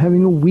talking about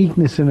having a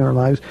weakness in our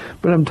lives,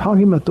 but I'm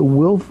talking about the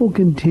willful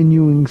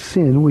continuing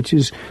sin, which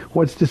is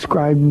what's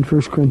described in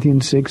 1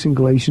 Corinthians 6 and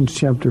Galatians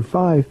chapter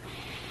 5.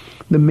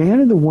 The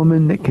man or the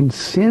woman that can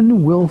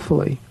sin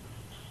willfully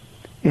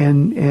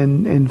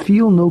and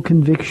feel no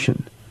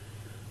conviction,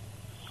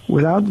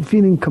 without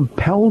feeling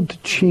compelled to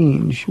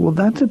change, well,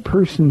 that's a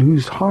person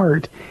whose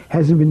heart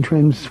hasn't been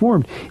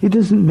transformed. It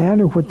doesn't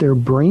matter what their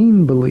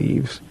brain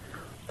believes.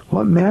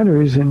 What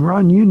matters, and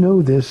Ron, you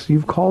know this,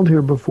 you've called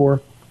here before,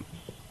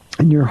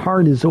 and your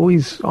heart is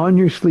always on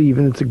your sleeve,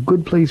 and it's a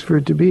good place for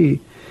it to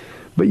be.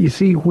 But you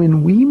see,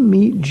 when we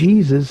meet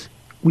Jesus,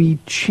 we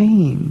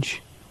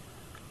change.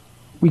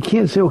 We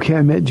can't say, okay,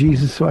 I met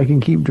Jesus so I can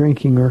keep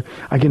drinking, or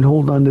I can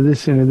hold on to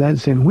this sin or that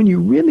sin. When you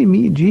really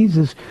meet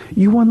Jesus,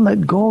 you want to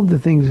let go of the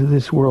things of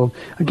this world.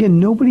 Again,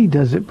 nobody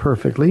does it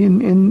perfectly,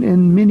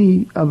 and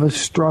many of us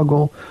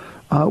struggle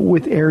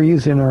with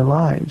areas in our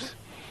lives.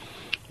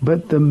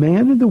 But the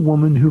man or the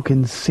woman who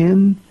can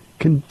sin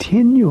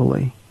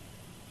continually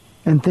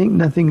and think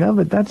nothing of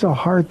it, that's a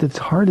heart that's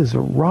hard as a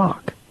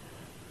rock.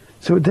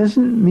 So it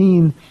doesn't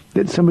mean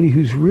that somebody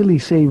who's really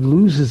saved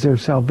loses their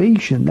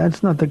salvation.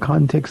 That's not the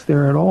context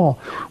there at all.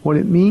 What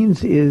it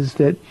means is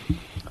that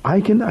I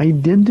can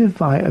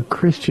identify a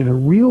Christian, a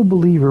real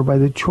believer, by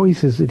the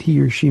choices that he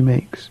or she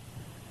makes.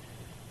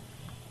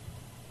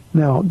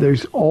 Now,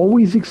 there's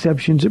always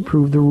exceptions that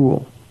prove the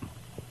rule.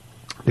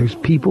 There's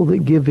people that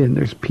give in.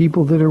 There's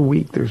people that are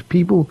weak. There's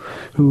people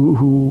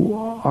who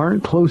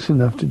aren't close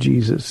enough to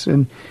Jesus.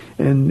 And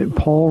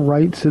Paul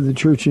writes to the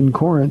church in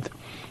Corinth,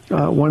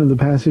 one of the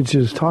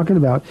passages talking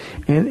about,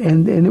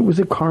 and it was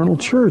a carnal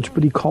church,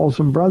 but he calls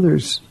them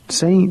brothers,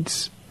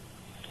 saints.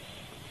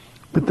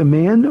 But the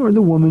man or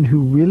the woman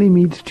who really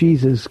meets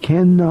Jesus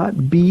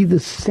cannot be the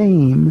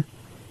same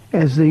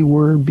as they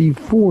were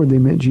before they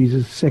met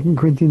Jesus. 2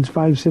 Corinthians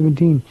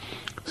 5:17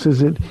 says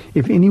that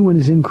if anyone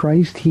is in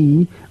Christ,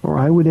 he, or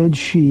I would add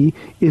she,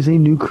 is a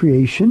new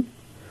creation.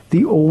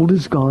 The old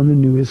is gone, the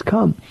new has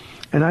come.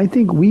 And I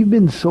think we've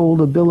been sold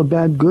a bill of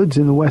bad goods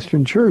in the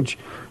Western church,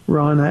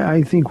 Ron.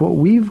 I think what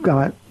we've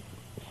got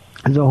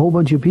is a whole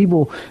bunch of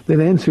people that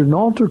answered an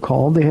altar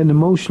call. They had an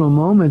emotional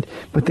moment,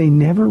 but they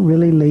never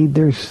really laid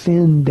their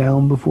sin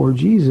down before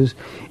Jesus.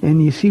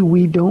 And you see,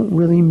 we don't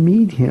really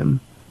meet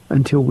him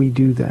until we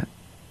do that.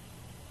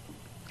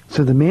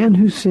 So the man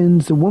who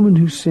sins, the woman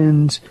who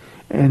sins,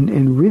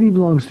 and really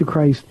belongs to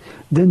Christ,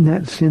 then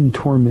that sin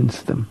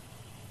torments them.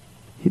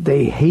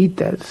 They hate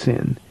that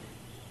sin.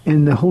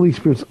 And the Holy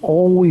Spirit's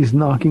always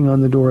knocking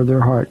on the door of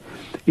their heart.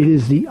 It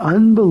is the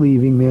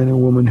unbelieving man or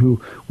woman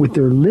who, with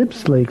their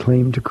lips, lay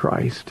claim to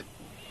Christ,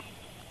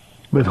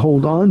 but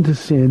hold on to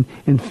sin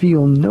and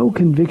feel no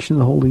conviction of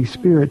the Holy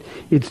Spirit.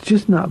 It's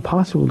just not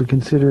possible to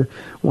consider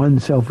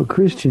oneself a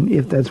Christian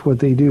if that's what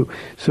they do.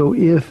 So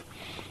if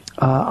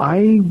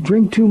I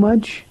drink too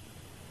much,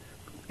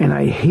 and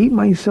I hate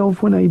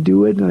myself when I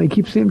do it, and I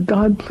keep saying,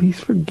 God, please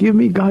forgive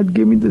me. God,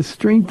 give me the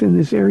strength in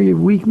this area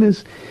of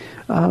weakness.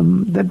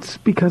 That's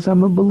because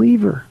I'm a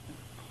believer.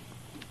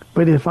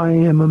 But if I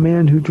am a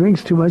man who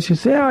drinks too much, you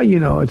say,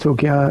 it's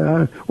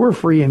okay. We're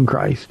free in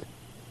Christ.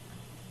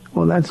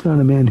 Well, that's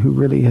not a man who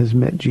really has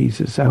met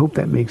Jesus. I hope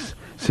that makes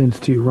sense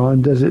to you,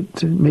 Ron. Does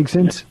it make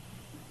sense?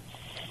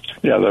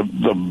 Yeah,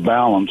 the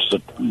balance, the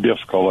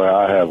difficulty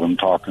I have in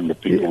talking to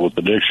people with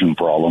addiction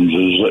problems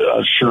is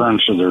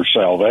assurance of their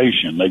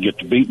salvation. They get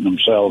to beating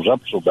themselves up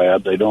so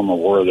bad they don't know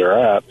where they're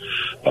at,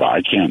 but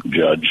I can't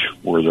judge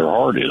where their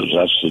heart is.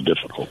 That's the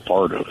difficult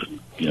part of it,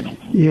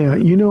 Yeah,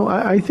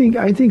 I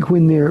think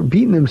when they're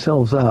beating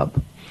themselves up,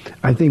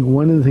 I think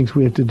one of the things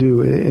we have to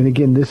do, and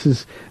again, this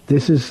is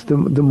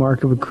the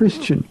mark of a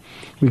Christian.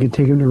 We can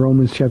take them to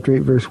Romans chapter 8,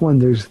 verse 1.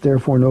 There's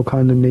therefore no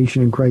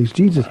condemnation in Christ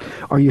Jesus.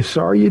 Are you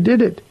sorry you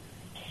did it?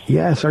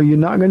 Yes. Are you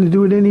not going to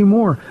do it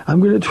anymore? I'm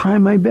going to try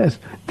my best.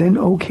 Then,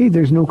 okay,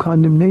 there's no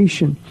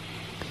condemnation.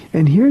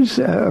 And here's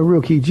a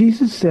real key.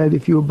 Jesus said,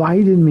 if you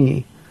abide in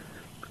me,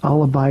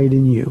 I'll abide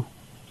in you.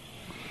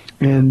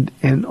 And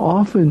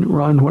often,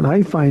 Ron, what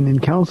I find in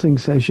counseling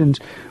sessions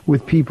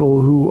with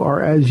people who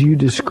are as you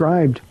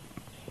described,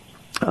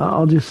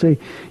 I'll just say,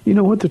 you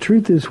know what the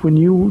truth is, when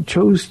you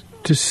chose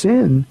to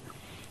sin,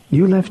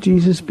 you left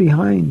Jesus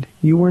behind.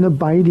 You weren't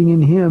abiding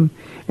in him,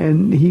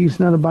 and he's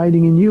not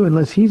abiding in you.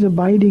 Unless he's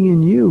abiding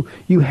in you,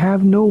 you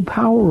have no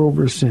power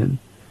over sin.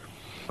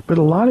 But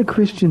a lot of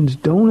Christians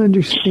don't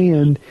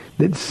understand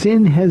that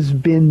sin has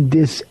been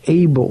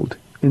disabled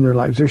in their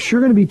lives. They're sure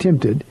going to be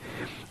tempted,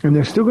 and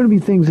there's still going to be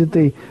things that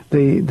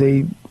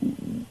they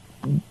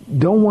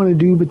don't want to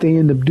do, but they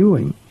end up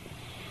doing.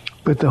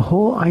 But the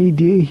whole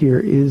idea here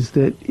is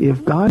that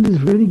if God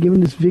has really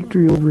given us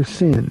victory over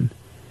sin,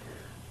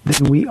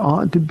 then we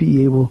ought to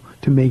be able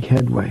to make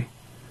headway.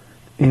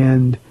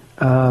 And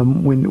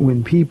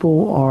when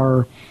people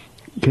are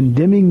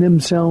condemning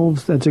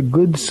themselves, that's a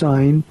good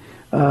sign.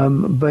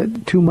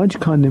 But too much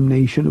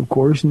condemnation, of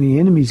course, and the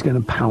enemy's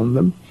going to pound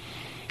them.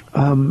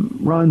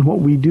 Ron, what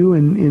we do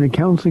in a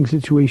counseling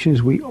situation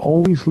is we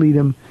always lead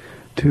them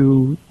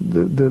to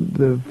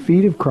the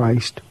feet of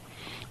Christ.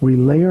 We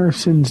lay our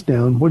sins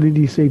down. What did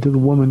he say to the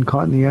woman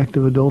caught in the act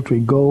of adultery?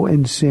 Go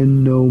and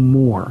sin no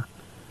more.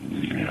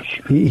 Yes.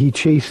 He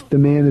chased the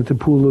man at the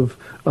pool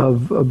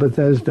of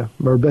Bethesda,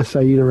 or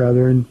Bethsaida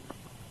rather, and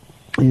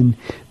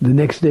the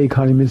next day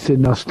caught him and said,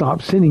 now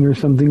stop sinning or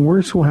something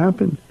worse will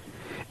happen.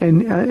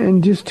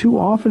 And just too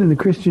often in the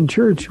Christian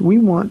church, we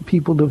want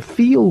people to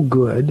feel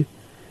good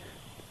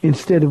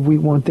instead of we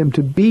want them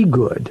to be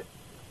good.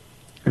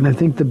 And I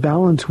think the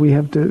balance we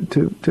have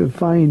to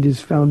find is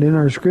found in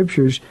our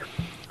scriptures.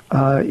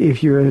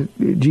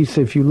 Jesus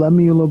said, if you love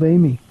me, you'll obey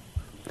me.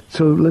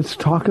 So let's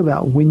talk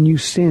about when you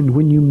sinned,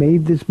 when you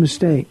made this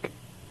mistake.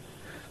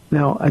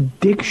 Now,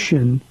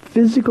 addiction,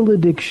 physical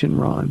addiction,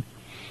 Ron,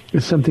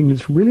 is something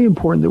that's really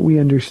important that we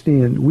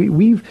understand.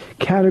 We've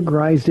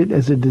categorized it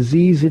as a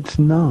disease. It's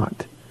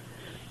not.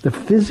 The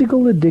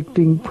physical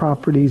addicting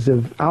properties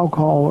of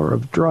alcohol or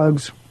of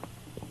drugs,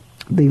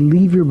 they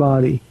leave your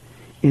body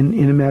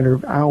in a matter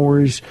of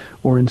hours,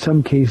 or in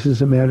some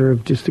cases a matter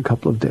of just a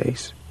couple of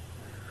days.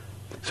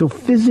 So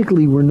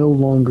physically, we're no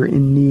longer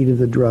in need of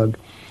the drug.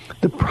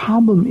 The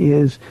problem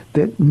is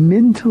that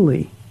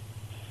mentally,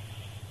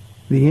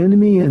 the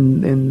enemy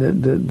and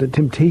the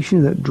temptation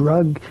of that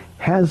drug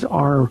has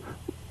our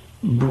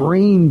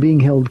brain being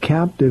held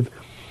captive.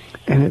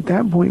 And at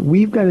that point,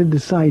 we've got to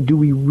decide, do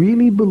we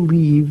really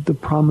believe the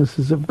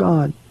promises of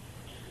God?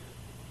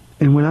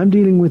 And when I'm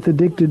dealing with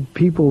addicted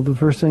people, the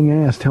first thing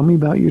I ask, tell me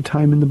about your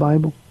time in the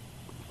Bible.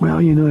 Well,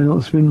 I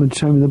don't spend much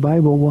time in the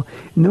Bible. Well,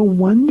 no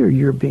wonder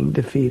you're being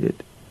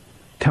defeated.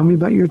 Tell me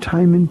about your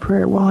time in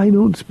prayer. Well, I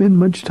don't spend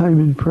much time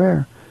in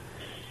prayer.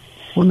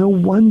 Well, no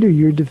wonder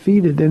you're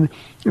defeated.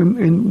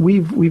 And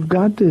we've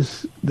got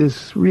this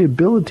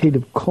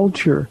rehabilitative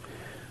culture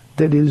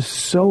that is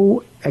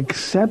so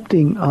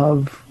accepting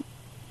of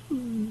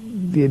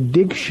the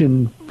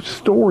addiction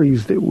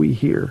stories that we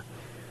hear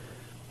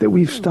that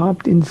we've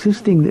stopped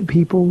insisting that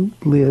people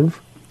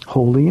live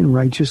holy and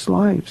righteous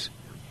lives.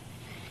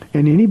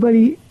 And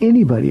anybody,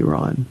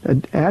 Ron,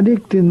 an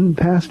addict and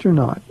past or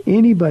not,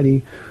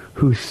 anybody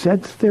who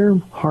sets their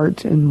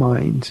hearts and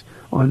minds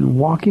on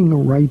walking a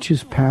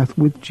righteous path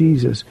with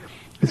Jesus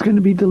is going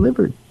to be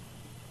delivered.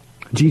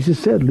 Jesus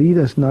said, lead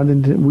us not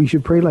into, we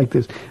should pray like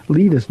this,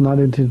 lead us not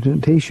into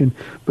temptation,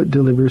 but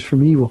deliver us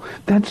from evil.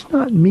 That's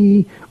not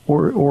me,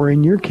 or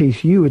in your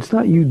case, you. It's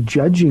not you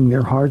judging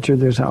their hearts or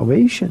their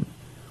salvation.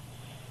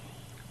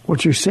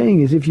 What you're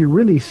saying is if you're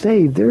really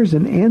saved, there's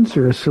an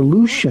answer, a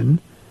solution,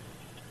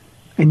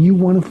 and you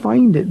want to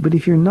find it. But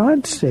if you're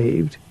not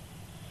saved,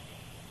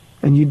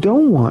 and you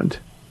don't want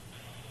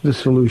the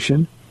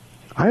solution,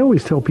 I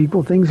always tell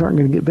people things aren't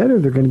going to get better,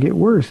 they're going to get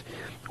worse.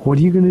 What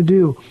are you going to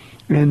do?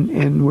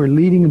 And we're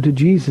leading them to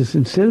Jesus.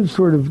 Instead of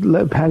sort of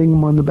patting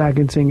them on the back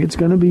and saying, it's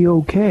going to be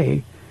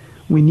okay,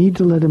 we need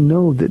to let them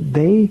know that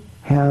they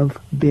have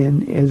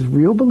been, as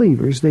real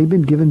believers, they've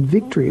been given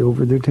victory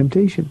over their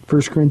temptation.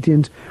 1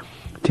 Corinthians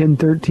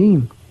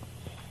 10:13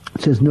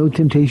 says, no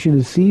temptation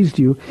has seized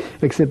you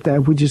except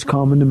that which is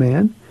common to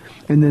man.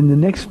 And then the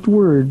next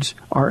words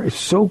are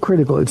so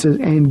critical. It says,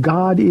 and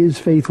God is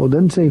faithful. It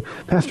doesn't say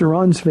Pastor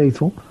Ron's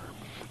faithful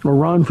or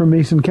Ron from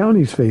Mason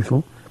County is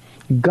faithful.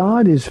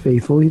 God is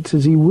faithful. It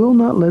says he will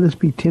not let us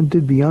be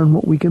tempted beyond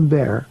what we can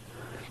bear.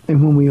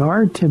 And when we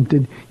are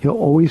tempted, he'll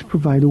always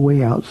provide a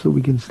way out so that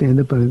we can stand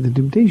up under the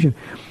temptation.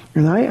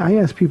 And I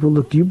ask people,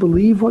 look, do you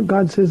believe what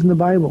God says in the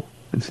Bible?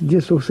 And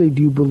just so say,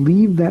 do you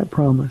believe that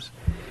promise?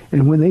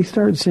 And when they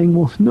start saying,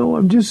 well, no,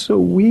 I'm just so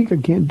weak, I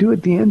can't do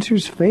it, the answer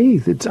is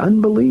faith. It's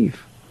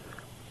unbelief.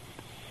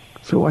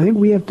 So I think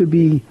we have to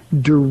be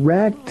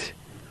direct.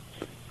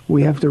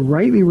 We have to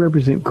rightly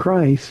represent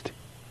Christ.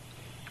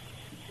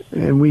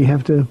 And we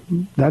have to,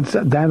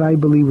 that I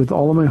believe with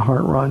all of my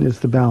heart, Ron, is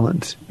the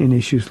balance in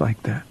issues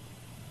like that.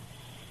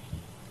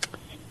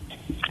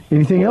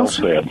 Anything else?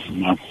 Well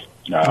said.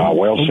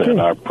 Well Okay. said.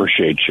 I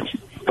appreciate you.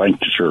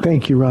 Thank you, sir.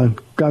 Thank you, Ron.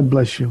 God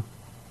bless you.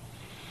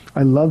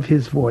 I love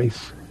his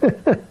voice.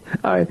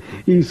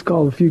 He's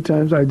called a few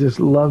times. I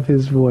just love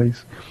his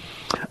voice.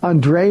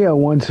 Andrea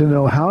wants to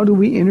know, how do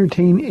we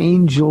entertain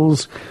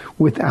angels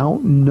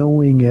without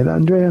knowing it?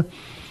 Andrea,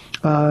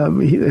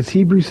 it's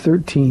Hebrews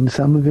 13.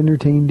 Some have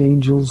entertained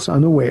angels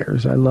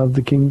unawares. I love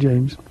the King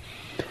James.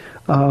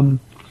 The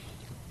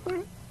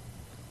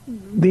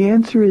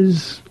answer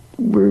is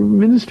we're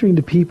ministering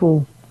to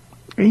people.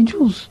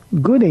 Angels,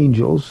 good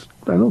angels,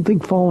 I don't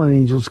think fallen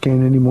angels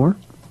can anymore,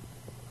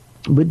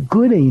 but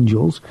good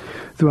angels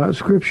throughout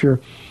Scripture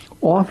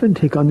often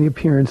take on the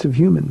appearance of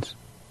humans.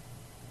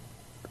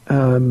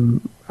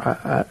 It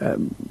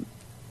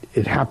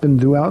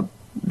happened throughout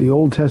the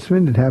Old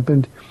Testament. It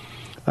happened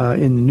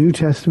in the New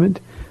Testament.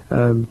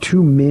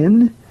 Two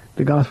men,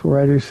 the Gospel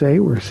writers say,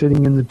 were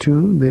sitting in the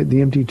tomb,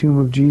 the empty tomb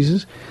of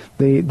Jesus.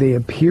 They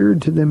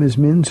appeared to them as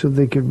men so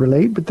they could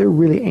relate, but they're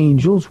really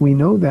angels. We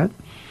know that.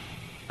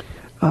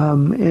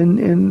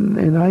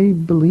 And I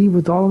believe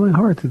with all of my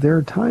heart that there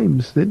are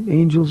times that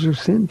angels are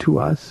sent to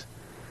us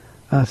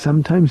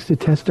sometimes to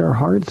test our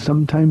hearts,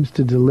 sometimes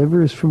to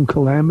deliver us from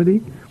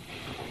calamity,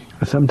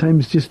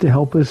 sometimes just to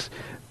help us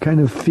kind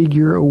of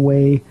figure a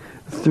way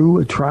through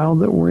a trial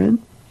that we're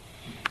in.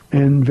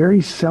 And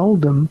very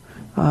seldom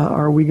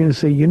are we going to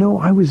say,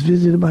 I was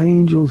visited by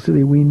angels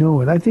today. We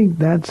know it. I think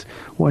that's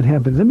what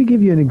happens. Let me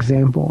give you an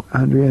example,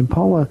 Andrea. And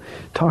Paula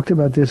talked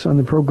about this on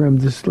the program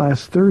this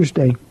last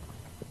Thursday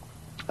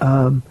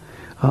on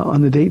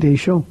the Date Day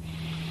show.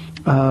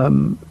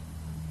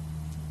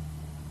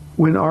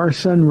 When our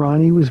son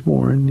Ronnie was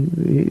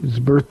born, his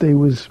birthday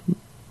was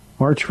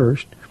March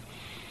 1st.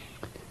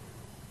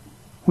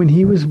 When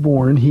he was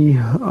born, he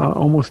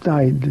almost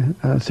died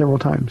several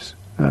times.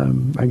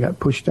 I got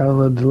pushed out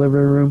of the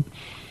delivery room.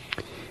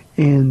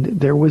 And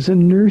there was a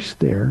nurse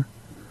there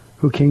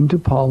who came to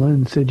Paula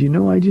and said,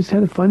 I just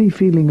had a funny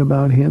feeling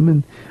about him.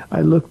 And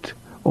I looked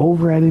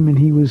over at him and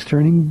he was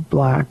turning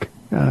black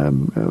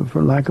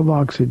for lack of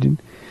oxygen.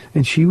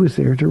 And she was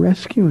there to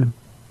rescue him.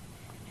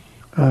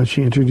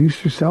 She introduced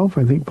herself.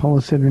 I think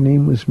Paula said her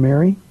name was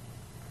Mary.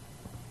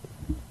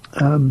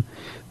 The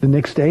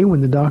next day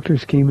when the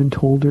doctors came and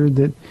told her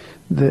that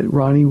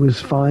Ronnie was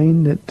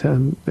fine,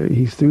 that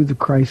he's through the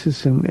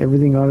crisis and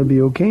everything ought to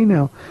be okay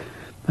now.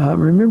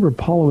 Remember,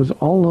 Paula was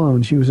all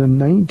alone. She was a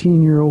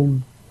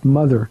 19-year-old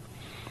mother.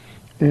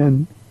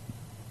 And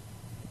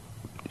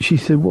she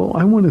said, well,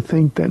 I want to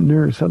thank that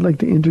nurse. I'd like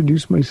to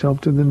introduce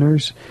myself to the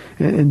nurse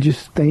and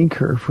just thank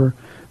her for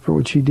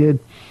what she did.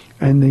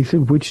 And they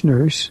said, which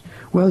nurse?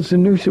 Well, it's the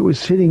nurse that was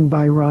sitting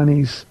by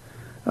Ronnie's,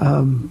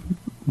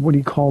 what do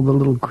you call the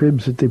little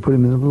cribs that they put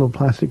him in, the little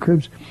plastic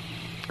cribs?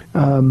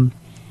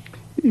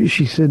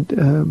 She said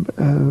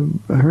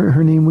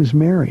her name was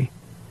Mary.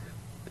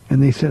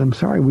 And they said, I'm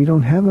sorry, we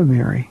don't have a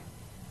Mary.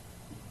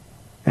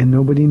 And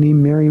nobody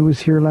named Mary was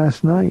here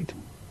last night.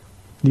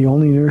 The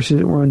only nurses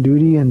that were on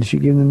duty, and she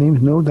gave them the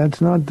names, no,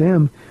 that's not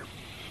them.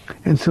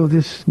 And so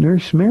this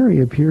nurse Mary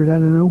appeared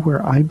out of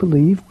nowhere. I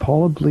believe,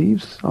 Paula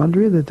believes,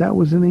 Andrea, that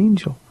was an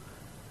angel.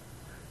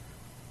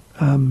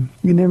 You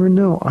never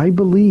know. I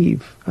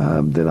believe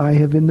that I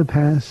have in the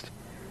past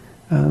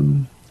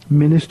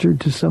ministered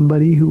to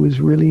somebody who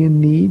was really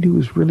in need, who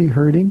was really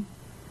hurting,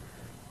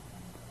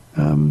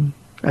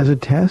 as a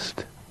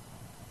test.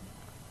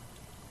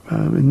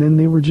 And then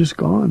they were just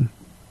gone.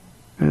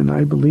 And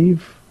I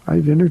believe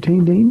I've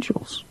entertained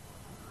angels.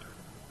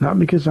 Not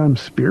because I'm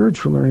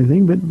spiritual or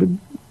anything,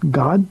 but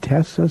God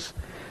tests us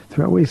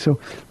throughout ways. So,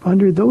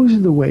 Andrea, those are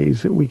the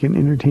ways that we can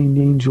entertain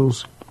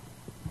angels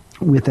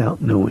without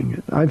knowing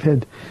it. I've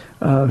had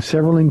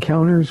several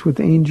encounters with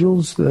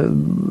angels.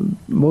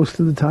 Most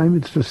of the time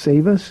it's to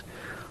save us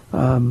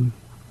from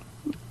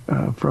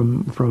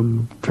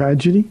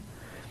tragedy.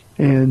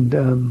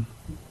 And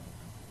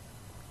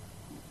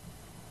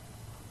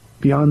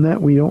beyond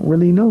that, we don't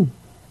really know.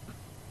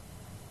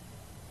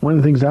 One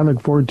of the things I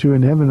look forward to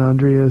in heaven,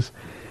 Andrea, is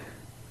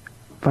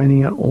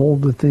finding out all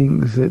the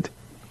things that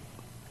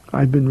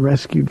I've been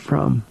rescued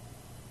from,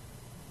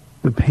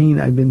 the pain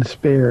I've been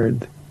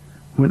spared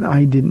when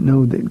I didn't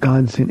know that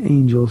God sent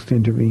angels to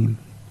intervene.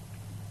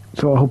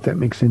 So I hope that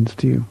makes sense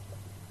to you.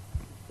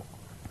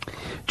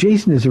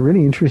 Jason has a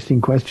really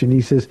interesting question.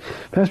 He says,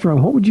 Pastor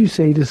Ron, what would you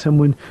say to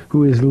someone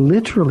who is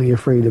literally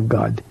afraid of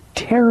God,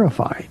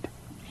 terrified?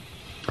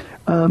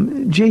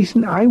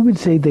 Jason, I would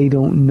say they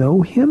don't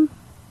know him.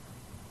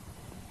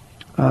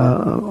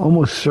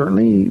 Almost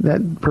certainly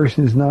that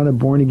person is not a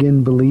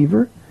born-again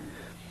believer.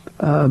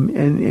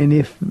 And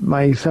if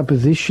my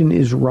supposition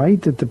is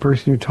right that the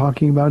person you're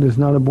talking about is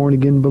not a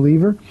born-again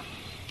believer,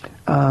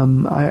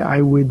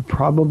 I would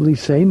probably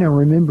say, now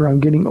remember, I'm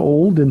getting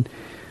old and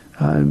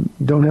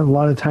don't have a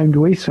lot of time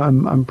to waste, so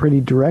I'm pretty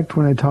direct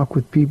when I talk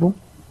with people.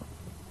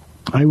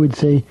 I would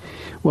say,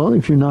 well,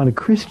 if you're not a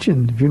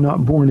Christian, if you're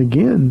not born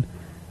again,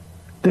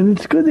 then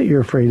it's good that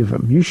you're afraid of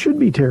him. You should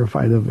be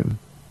terrified of him.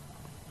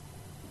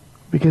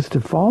 Because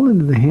to fall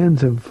into the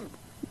hands of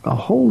a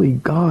holy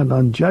God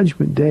on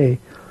Judgment Day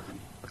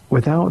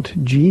without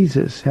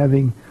Jesus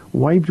having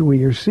wiped away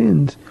your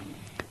sins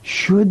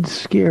should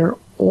scare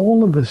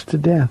all of us to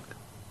death.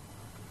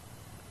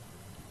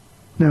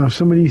 Now, if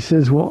somebody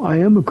says, well, I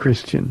am a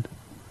Christian,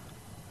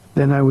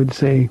 then I would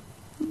say,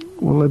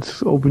 well,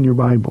 let's open your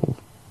Bible.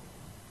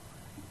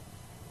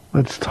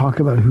 Let's talk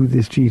about who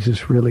this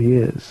Jesus really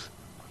is.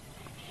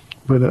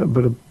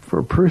 But for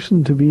a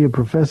person to be a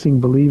professing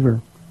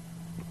believer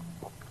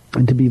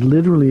and to be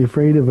literally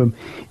afraid of him,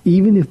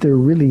 even if they're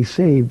really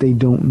saved, they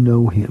don't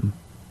know him.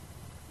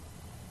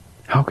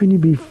 How can you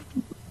be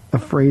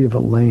afraid of a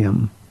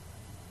lamb?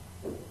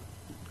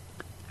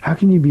 How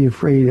can you be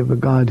afraid of a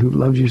God who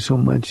loves you so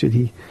much that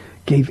he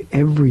gave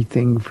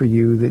everything for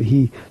you, that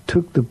he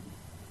took the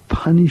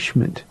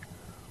punishment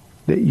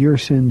that your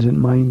sins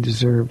and mine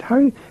deserved?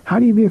 How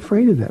do you be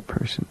afraid of that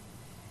person?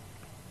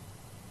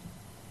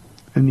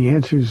 And the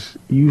answer is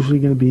usually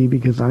going to be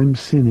because I'm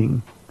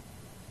sinning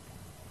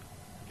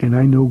and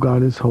I know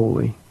God is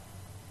holy.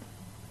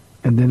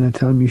 And then I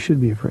tell him you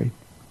should be afraid.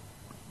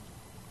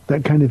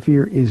 That kind of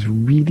fear is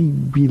really,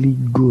 really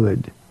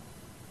good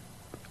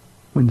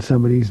when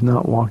somebody's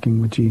not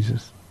walking with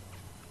Jesus.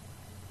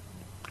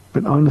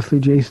 But honestly,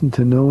 Jason,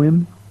 to know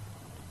him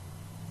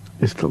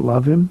is to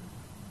love him.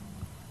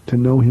 To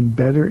know him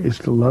better is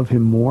to love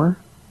him more.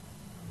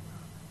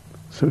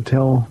 So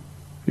tell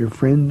your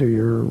friend or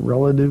your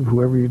relative,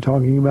 whoever you're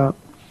talking about,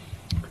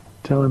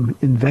 tell him,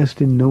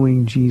 invest in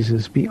knowing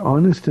Jesus. Be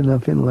honest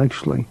enough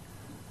intellectually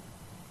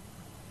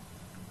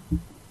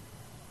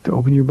to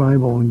open your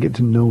Bible and get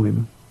to know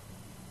him.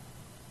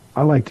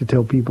 I like to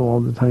tell people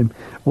all the time,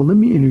 well, let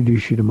me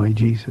introduce you to my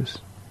Jesus.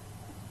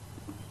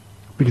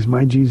 Because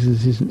my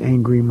Jesus isn't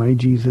angry. My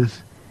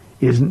Jesus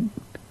isn't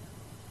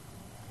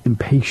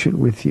impatient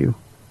with you.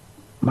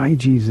 My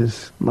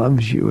Jesus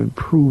loves you and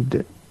proved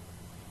it.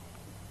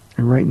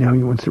 And right now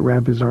he wants to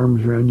wrap his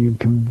arms around you and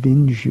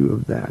convince you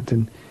of that.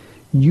 And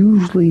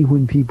usually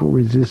when people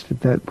resist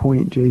at that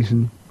point,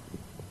 Jason,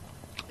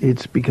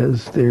 it's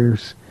because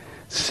there's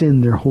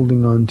sin they're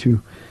holding on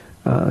to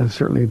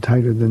certainly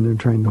tighter than they're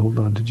trying to hold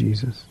on to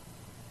Jesus.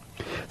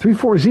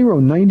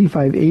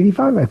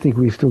 340-9585. I think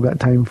we still got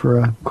time for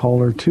a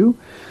call or two.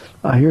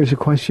 Here's a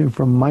question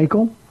from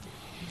Michael.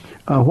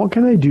 What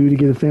can I do to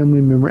get a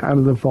family member out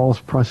of the false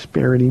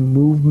prosperity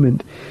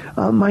movement?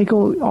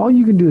 Michael, all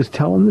you can do is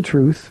tell them the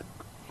truth,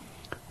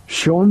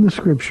 show them the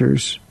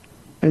scriptures,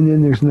 and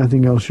then there's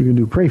nothing else you can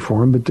do. Pray for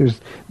them, but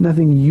there's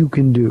nothing you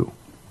can do.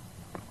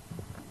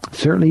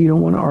 Certainly you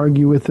don't want to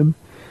argue with them.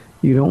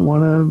 You don't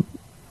want to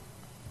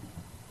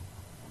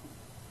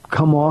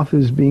come off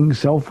as being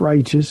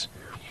self-righteous.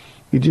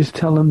 You just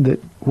tell them that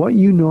what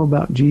you know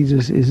about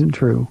Jesus isn't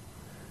true.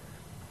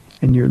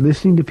 And you're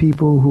listening to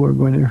people who are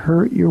going to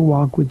hurt your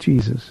walk with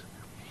Jesus.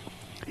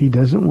 He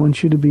doesn't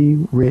want you to be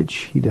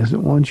rich. He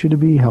doesn't want you to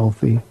be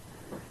healthy.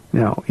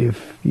 Now,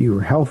 if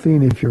you're healthy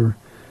and if you're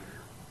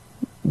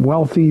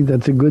wealthy,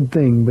 that's a good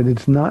thing. But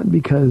it's not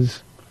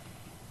because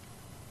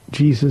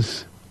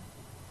Jesus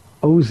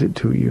owes it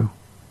to you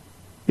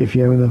if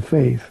you have enough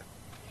faith.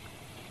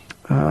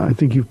 I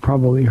think you've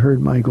probably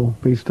heard, Michael,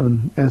 based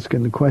on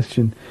asking the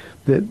question,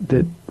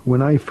 that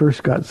when I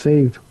first got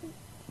saved,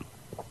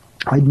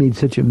 I'd made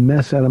such a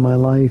mess out of my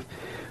life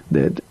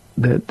that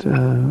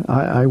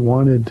I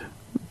wanted,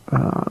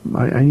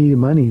 I needed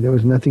money. There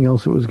was nothing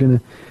else that was going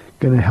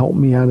to help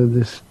me out of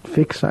this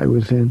fix I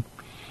was in.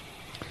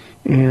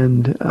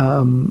 And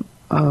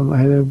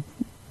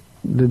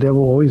the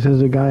devil always has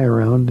a guy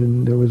around,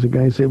 and there was a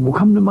guy who said, well,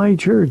 come to my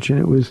church. And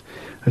it was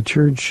a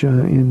church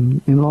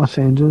in Los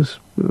Angeles.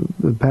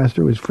 The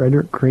pastor was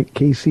Frederick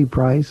Casey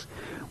Price,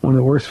 one of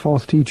the worst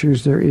false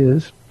teachers there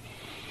is.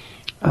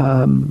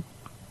 And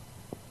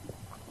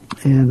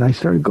I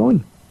started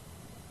going.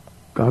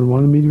 God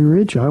wanted me to be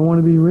rich. I want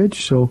to be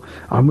rich, so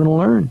I'm going to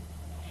learn.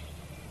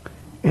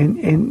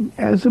 And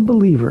as a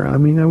believer, I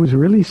mean, I was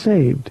really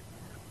saved.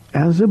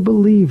 As a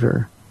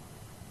believer,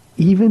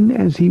 even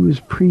as he was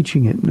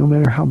preaching it, no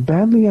matter how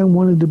badly I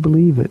wanted to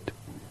believe it,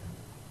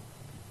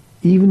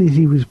 even as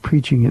he was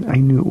preaching it, I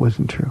knew it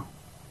wasn't true.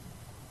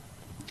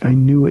 I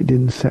knew it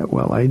didn't set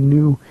well. I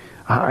knew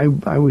I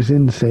was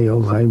in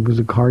sales. I was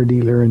a car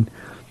dealer, and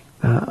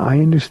I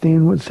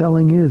understand what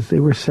selling is. They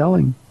were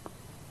selling.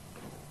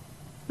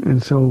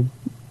 And so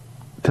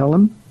tell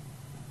them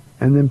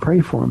and then pray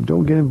for them.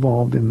 Don't get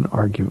involved in an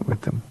argument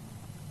with them.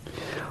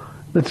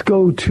 Let's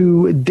go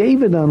to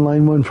David on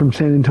line 1 from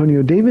San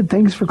Antonio. David,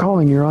 thanks for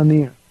calling. You're on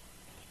the air.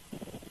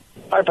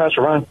 Hi,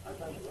 Pastor Ron.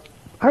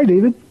 Hi,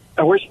 David.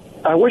 I wish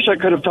I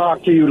could have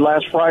talked to you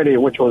last Friday,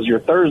 which was your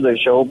Thursday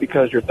show,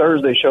 because your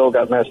Thursday show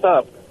got messed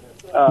up.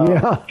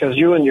 Because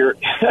you and your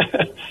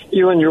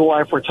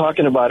wife were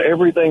talking about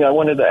everything I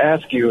wanted to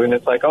ask you, and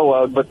it's like, oh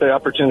well, but the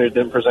opportunity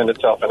didn't present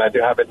itself, and I do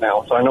have it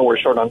now, so I know we're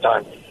short on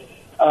time.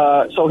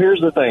 So here's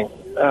the thing: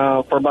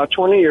 for about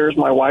 20 years,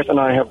 my wife and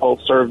I have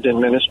both served in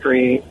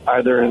ministry,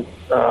 either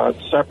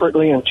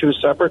separately in 2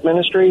 separate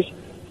ministries,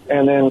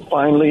 and then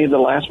finally the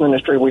last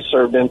ministry we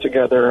served in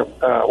together.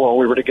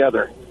 We were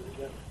together.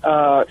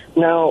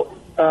 Now,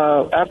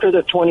 after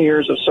the 20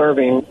 years of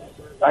serving,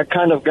 I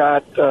kind of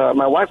got,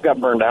 my wife got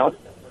burned out,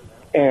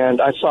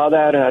 and I saw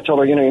that, and I told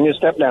her, you need to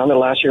step down. The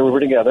last year we were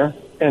together.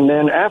 And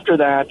then after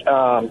that,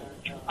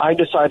 I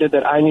decided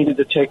that I needed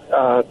to take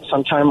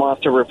some time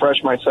off to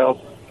refresh myself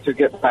to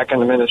get back in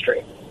the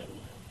ministry.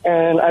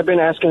 And I've been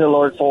asking the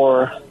Lord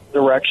for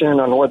direction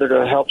on whether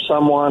to help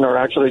someone or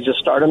actually just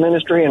start a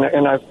ministry,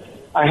 and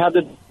I have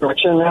the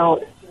direction now.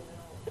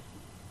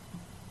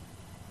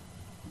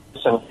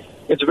 And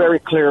it's very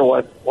clear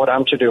what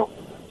I'm to do.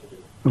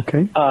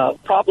 Okay.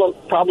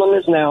 Problem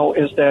is now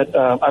is that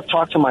I've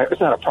talked to it's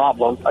not a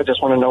problem. I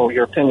just want to know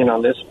your opinion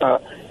on this.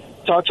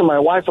 Talked to my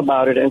wife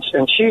about it, and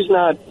she's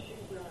not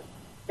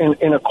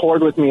in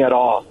accord with me at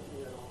all.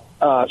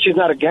 She's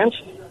not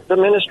against the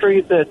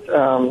ministry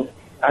that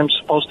I'm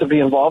supposed to be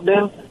involved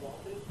in,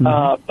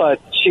 but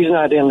she's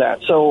not in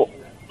that. So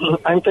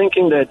I'm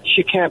thinking that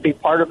she can't be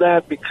part of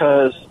that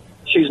because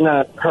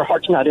her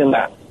heart's not in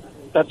that.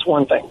 That's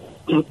one thing.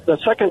 The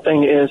second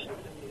thing is,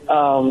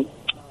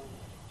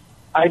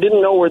 I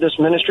didn't know where this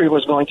ministry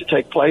was going to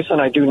take place,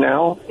 and I do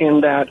now,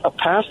 in that a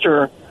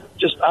pastor,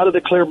 just out of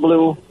the clear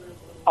blue,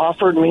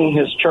 offered me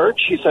his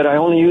church. He said, I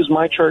only use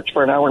my church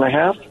for an hour and a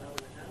half.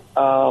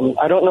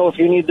 I don't know if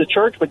you need the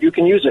church, but you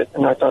can use it.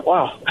 And I thought,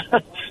 wow,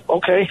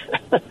 okay.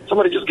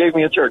 Somebody just gave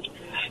me a church.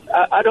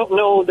 I don't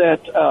know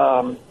that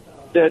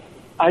that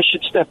I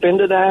should step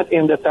into that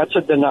and that's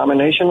a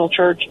denominational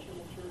church.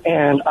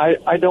 And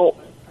I don't,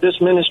 this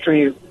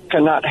ministry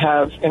cannot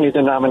have any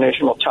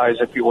denominational ties,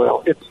 if you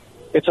will.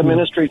 It's a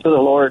ministry to the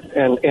Lord,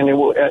 and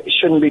it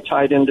shouldn't be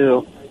tied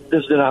into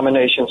this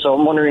denomination. So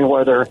I'm wondering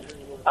whether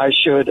I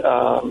should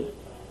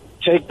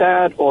take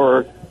that,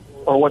 or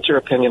what's your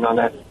opinion on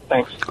that?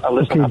 Thanks. I'll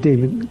listen. Okay,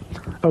 David.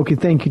 Okay,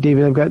 thank you,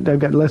 David. I've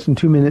got less than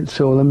 2 minutes,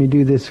 so let me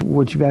do this.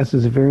 What you've asked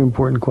is a very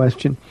important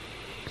question.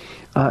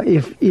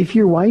 If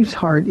your wife's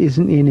heart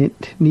isn't in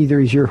it, neither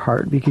is your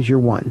heart, because you're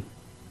one.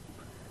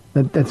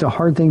 That's a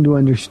hard thing to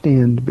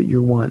understand, but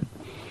you're one.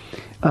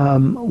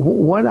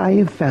 What I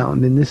have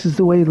found, and this is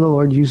the way the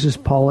Lord uses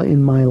Paula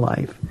in my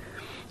life,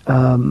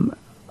 I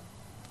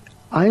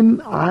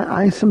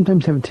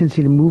sometimes have a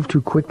tendency to move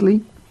too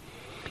quickly,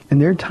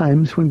 and there are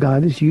times when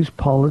God has used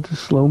Paula to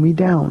slow me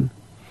down.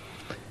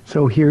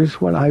 So here's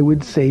what I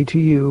would say to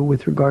you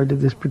with regard to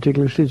this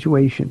particular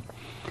situation.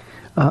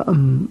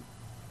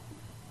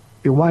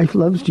 Your wife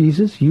loves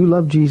Jesus. You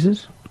love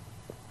Jesus.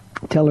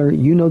 Tell her,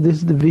 this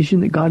is the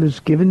vision that God has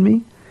given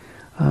me.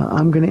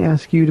 I'm going to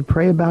ask you to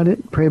pray about it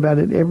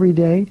every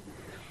day.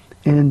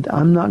 And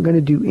I'm not going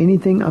to do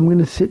anything. I'm going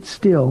to sit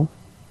still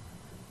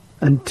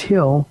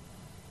until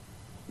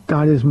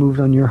God has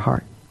moved on your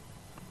heart.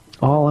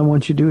 All I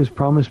want you to do is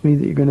promise me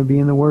that you're going to be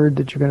in the Word,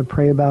 that you're going to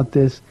pray about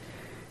this,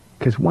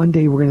 because one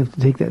day we're going to have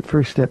to take that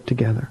first step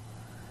together.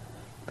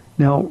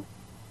 Now,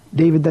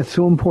 David, that's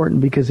so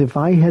important, because if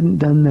I hadn't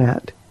done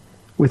that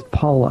with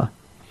Paula,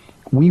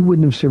 we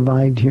wouldn't have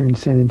survived here in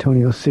San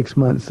Antonio 6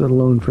 months, let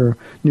alone for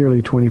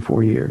nearly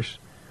 24 years.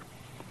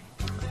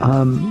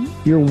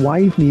 Your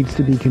wife needs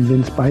to be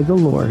convinced by the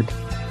Lord.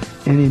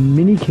 And in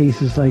many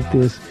cases like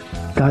this,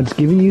 God's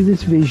given you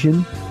this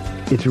vision.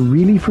 It's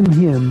really from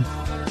Him.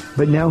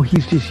 But now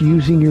He's just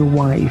using your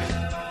wife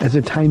as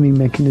a timing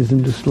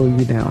mechanism to slow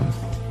you down.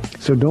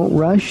 So don't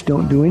rush.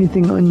 Don't do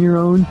anything on your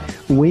own.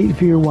 Wait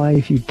for your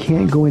wife. You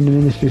can't go into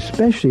ministry,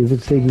 especially if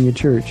it's taking a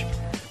church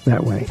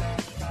that way.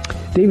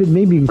 David,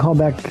 maybe you can call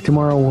back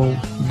tomorrow. We'll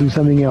do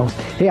something else.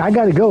 Hey, I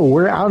got to go.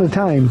 We're out of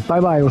time.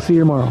 Bye-bye. We'll see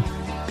you tomorrow.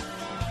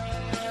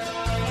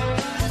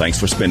 Thanks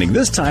for spending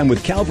this time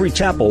with Calvary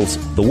Chapel's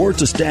The Word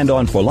to Stand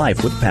On for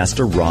Life with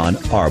Pastor Ron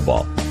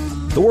Arbaugh.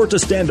 The Word to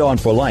Stand On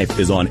for Life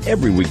is on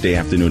every weekday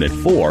afternoon at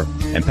 4,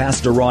 and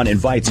Pastor Ron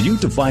invites you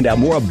to find out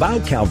more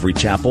about Calvary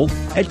Chapel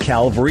at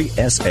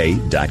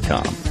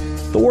calvarysa.com.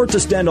 The Word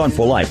to Stand On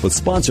for Life was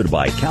sponsored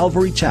by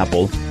Calvary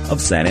Chapel of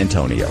San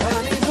Antonio.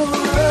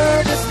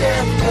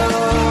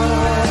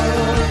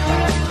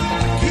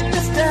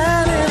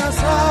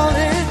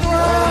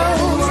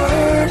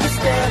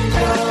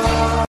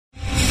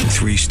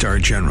 Three-star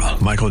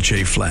General Michael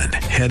J. Flynn,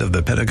 head of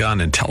the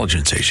Pentagon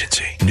Intelligence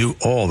Agency, knew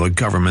all the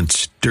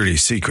government's dirty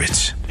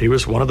secrets. He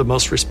was one of the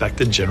most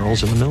respected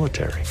generals in the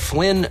military.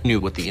 Flynn knew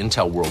what the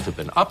intel world had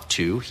been up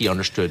to. He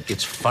understood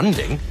its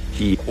funding.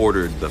 He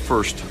ordered the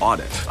first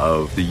audit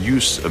of the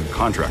use of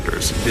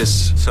contractors.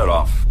 This set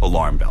off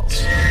alarm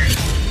bells.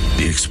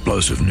 The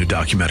explosive new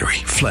documentary,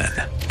 Flynn,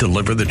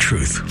 Deliver the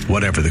Truth,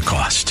 Whatever the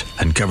Cost,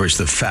 uncovers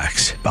the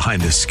facts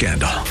behind this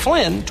scandal.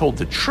 Flynn told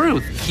the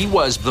truth. He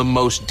was the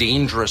most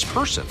dangerous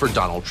person for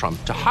Donald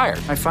Trump to hire.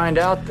 I find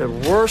out the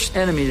worst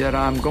enemy that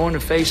I'm going to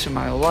face in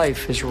my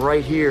life is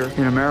right here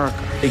in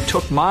America. They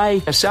took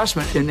my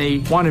assessment and they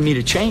wanted me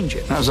to change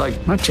it. And I was like,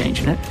 I'm not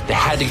changing it. They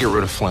had to get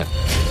rid of Flynn.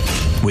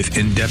 With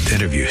in-depth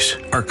interviews,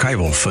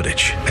 archival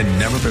footage, and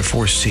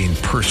never-before-seen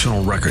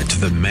personal records of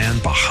the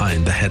man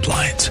behind the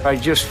headlines. I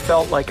just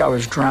felt like I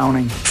was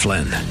drowning.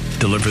 Flynn,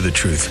 Deliver the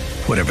Truth,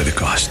 Whatever the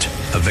Cost.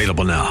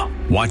 Available now.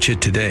 Watch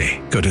it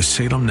today. Go to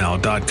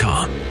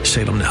salemnow.com.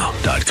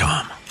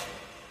 salemnow.com.